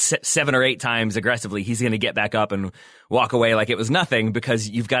fouled 7 or 8 times aggressively, he's going to get back up and walk away like it was nothing, because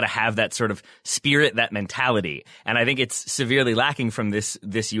you've got to have that sort of spirit, that mentality. And I think it's severely lacking from this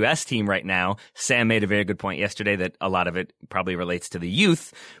U.S. team right now. Sam made a very good point yesterday that a lot of it probably relates to the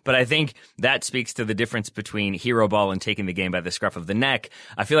youth, but I think that speaks to the difference between hero ball and taking the game by the scruff of the neck.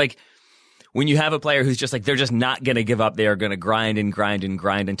 I feel like when you have a player who's just they're just not going to give up, they are going to grind and grind and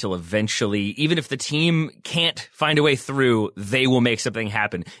grind until eventually, even if the team can't find a way through, they will make something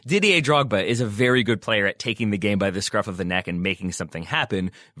happen. Didier Drogba is a very good player at taking the game by the scruff of the neck and making something happen,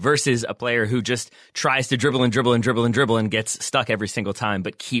 versus a player who just tries to dribble and dribble and dribble and dribble and gets stuck every single time,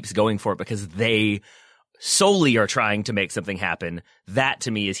 but keeps going for it because they solely are trying to make something happen. That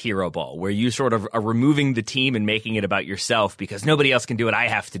to me is hero ball, where you sort of are removing the team and making it about yourself because nobody else can do it. I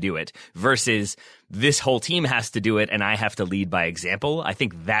have to do it, versus this whole team has to do it and I have to lead by example. I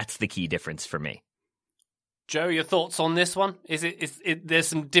think that's the key difference for me. Joe, your thoughts on this one? Is there's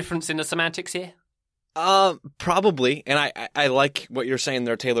some difference in the semantics here? Probably. And I like what you're saying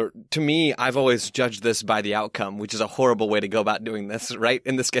there, Taylor. To me, I've always judged this by the outcome, which is a horrible way to go about doing this, right?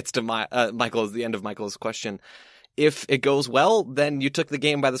 And this gets to the end of Michael's question. If it goes well, then you took the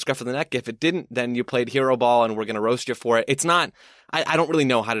game by the scruff of the neck. If it didn't, then you played hero ball and we're going to roast you for it. It's not, I don't really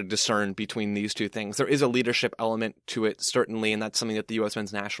know how to discern between these two things. There is a leadership element to it, certainly, and that's something that the U.S.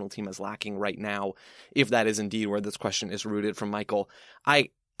 men's national team is lacking right now, if that is indeed where this question is rooted from Michael.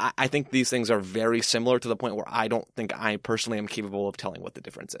 I think these things are very similar to the point where I don't think I personally am capable of telling what the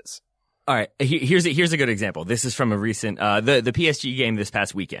difference is. All right, here's a good example. This is from a recent the PSG game this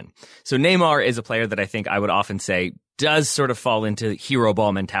past weekend. So Neymar is a player that I think I would often say does sort of fall into hero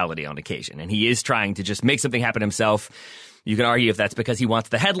ball mentality on occasion, and he is trying to just make something happen himself. You can argue if that's because he wants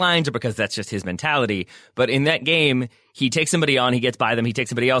the headlines or because that's just his mentality. But in that game, he takes somebody on, he gets by them, he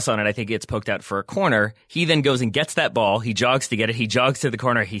takes somebody else on, and I think gets poked out for a corner. He then goes and gets that ball. He jogs to get it. He jogs to the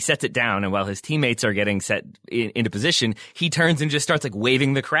corner. He sets it down. And while his teammates are getting set into position, he turns and just starts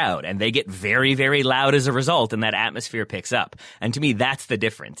waving the crowd. And they get very, very loud as a result. And that atmosphere picks up. And to me, that's the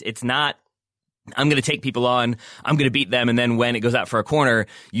difference. It's not, I'm going to take people on, I'm going to beat them, and then when it goes out for a corner,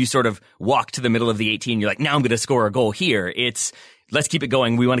 you sort of walk to the middle of the 18, you're like, now I'm going to score a goal here. It's, let's keep it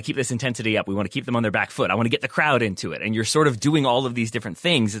going. We want to keep this intensity up. We want to keep them on their back foot. I want to get the crowd into it. And you're sort of doing all of these different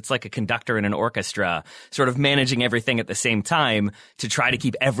things. It's like a conductor in an orchestra, sort of managing everything at the same time to try to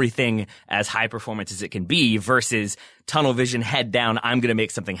keep everything as high performance as it can be, versus tunnel vision, head down, I'm going to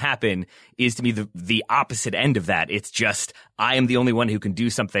make something happen, is to me the opposite end of that. It's just, I am the only one who can do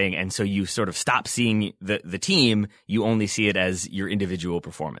something. And so you sort of stop seeing the team. You only see it as your individual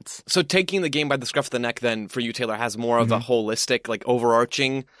performance. So taking the game by the scruff of the neck then for you, Taylor, has more of a holistic,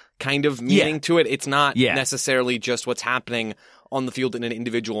 overarching kind of meaning to it. It's not necessarily just what's happening on the field in an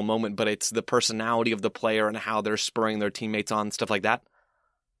individual moment, but it's the personality of the player and how they're spurring their teammates on, stuff like that.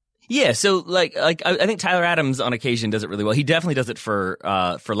 Yeah, so I think Tyler Adams on occasion does it really well. He definitely does it for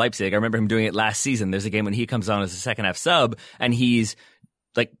Leipzig. I remember him doing it last season. There's a game when he comes on as a second half sub, and he's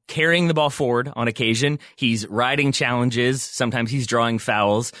carrying the ball forward on occasion. He's riding challenges. Sometimes he's drawing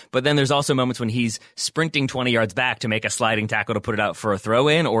fouls. But then there's also moments when he's sprinting 20 yards back to make a sliding tackle to put it out for a throw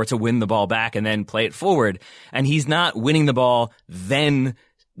in or to win the ball back and then play it forward. And he's not winning the ball, then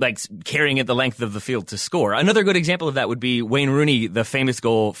carrying it the length of the field to score. Another good example of that would be Wayne Rooney, the famous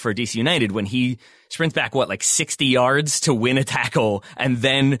goal for DC United, when he sprints back, 60 yards to win a tackle and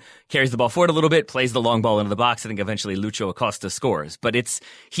then carries the ball forward a little bit, plays the long ball into the box. I think eventually Lucho Acosta scores. But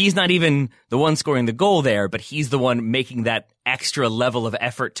he's not even the one scoring the goal there, but he's the one making that extra level of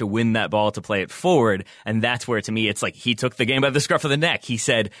effort to win that ball, to play it forward. And that's where, to me, it's he took the game by the scruff of the neck. He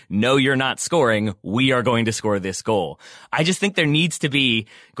said, no, you're not scoring. We are going to score this goal. I just think there needs to be,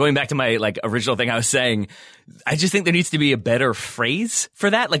 going back to my original thing I was saying, I just think there needs to be a better phrase for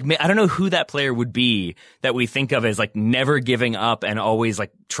that. I don't know who that player would be that we think of as never giving up and always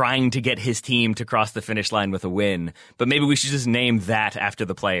trying to get his team to cross the finish line with a win. But maybe we should just name that after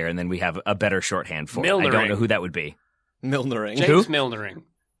the player, and then we have a better shorthand for it. I don't know who that would be. Milnering. James Milnering.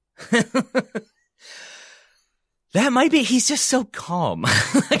 That might be. He's just so calm.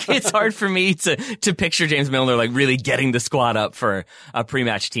 Like, it's hard for me to picture James Milner like really getting the squad up for a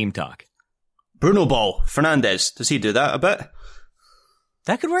pre-match team talk. Bruno Ball Fernandes, does he do that a bit?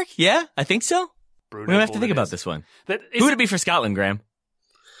 That could work. Yeah, I think so. Bruno we don't have to think about this one. Who would it be for Scotland, Graham?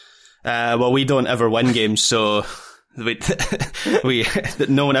 Well, we don't ever win games, so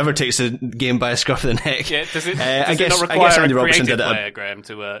no one ever takes a game by a scruff of the neck. Yeah, does it not require a creative player, Graham,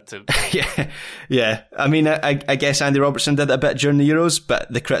 to... Yeah. I mean, I guess Andy Robertson did it a bit during the Euros, but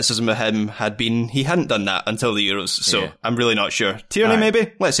the criticism of him had been he hadn't done that until the Euros, so I'm really not sure. Tierney,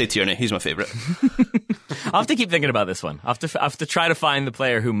 maybe? Let's say Tierney. He's my favourite. I'll have to keep thinking about this one. I'll have to try to find the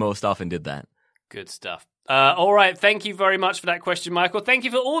player who most often did that. Good stuff. All right, thank you very much for that question, Michael. Thank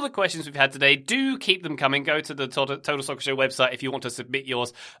you for all the questions we've had today. Do keep them coming. Go to the Total Soccer Show website if you want to submit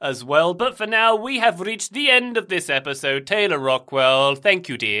yours as well. But for now, we have reached the end of this episode. Taylor Rockwell, thank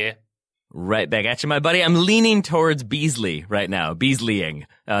you, dear. Right back at you, my buddy. I'm leaning towards Beasley right now. Beasleying.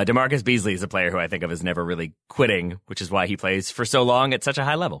 DeMarcus Beasley is a player who I think of as never really quitting, which is why he plays for so long at such a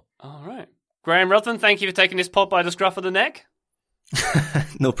high level. All right. Graham Ruthven, thank you for taking this pod by the scruff of the neck.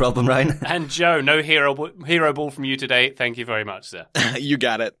 No problem, Ryan. And Joe, no hero ball from you today. Thank you very much, sir. You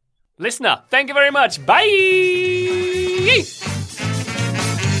got it. Listener, thank you very much. Bye!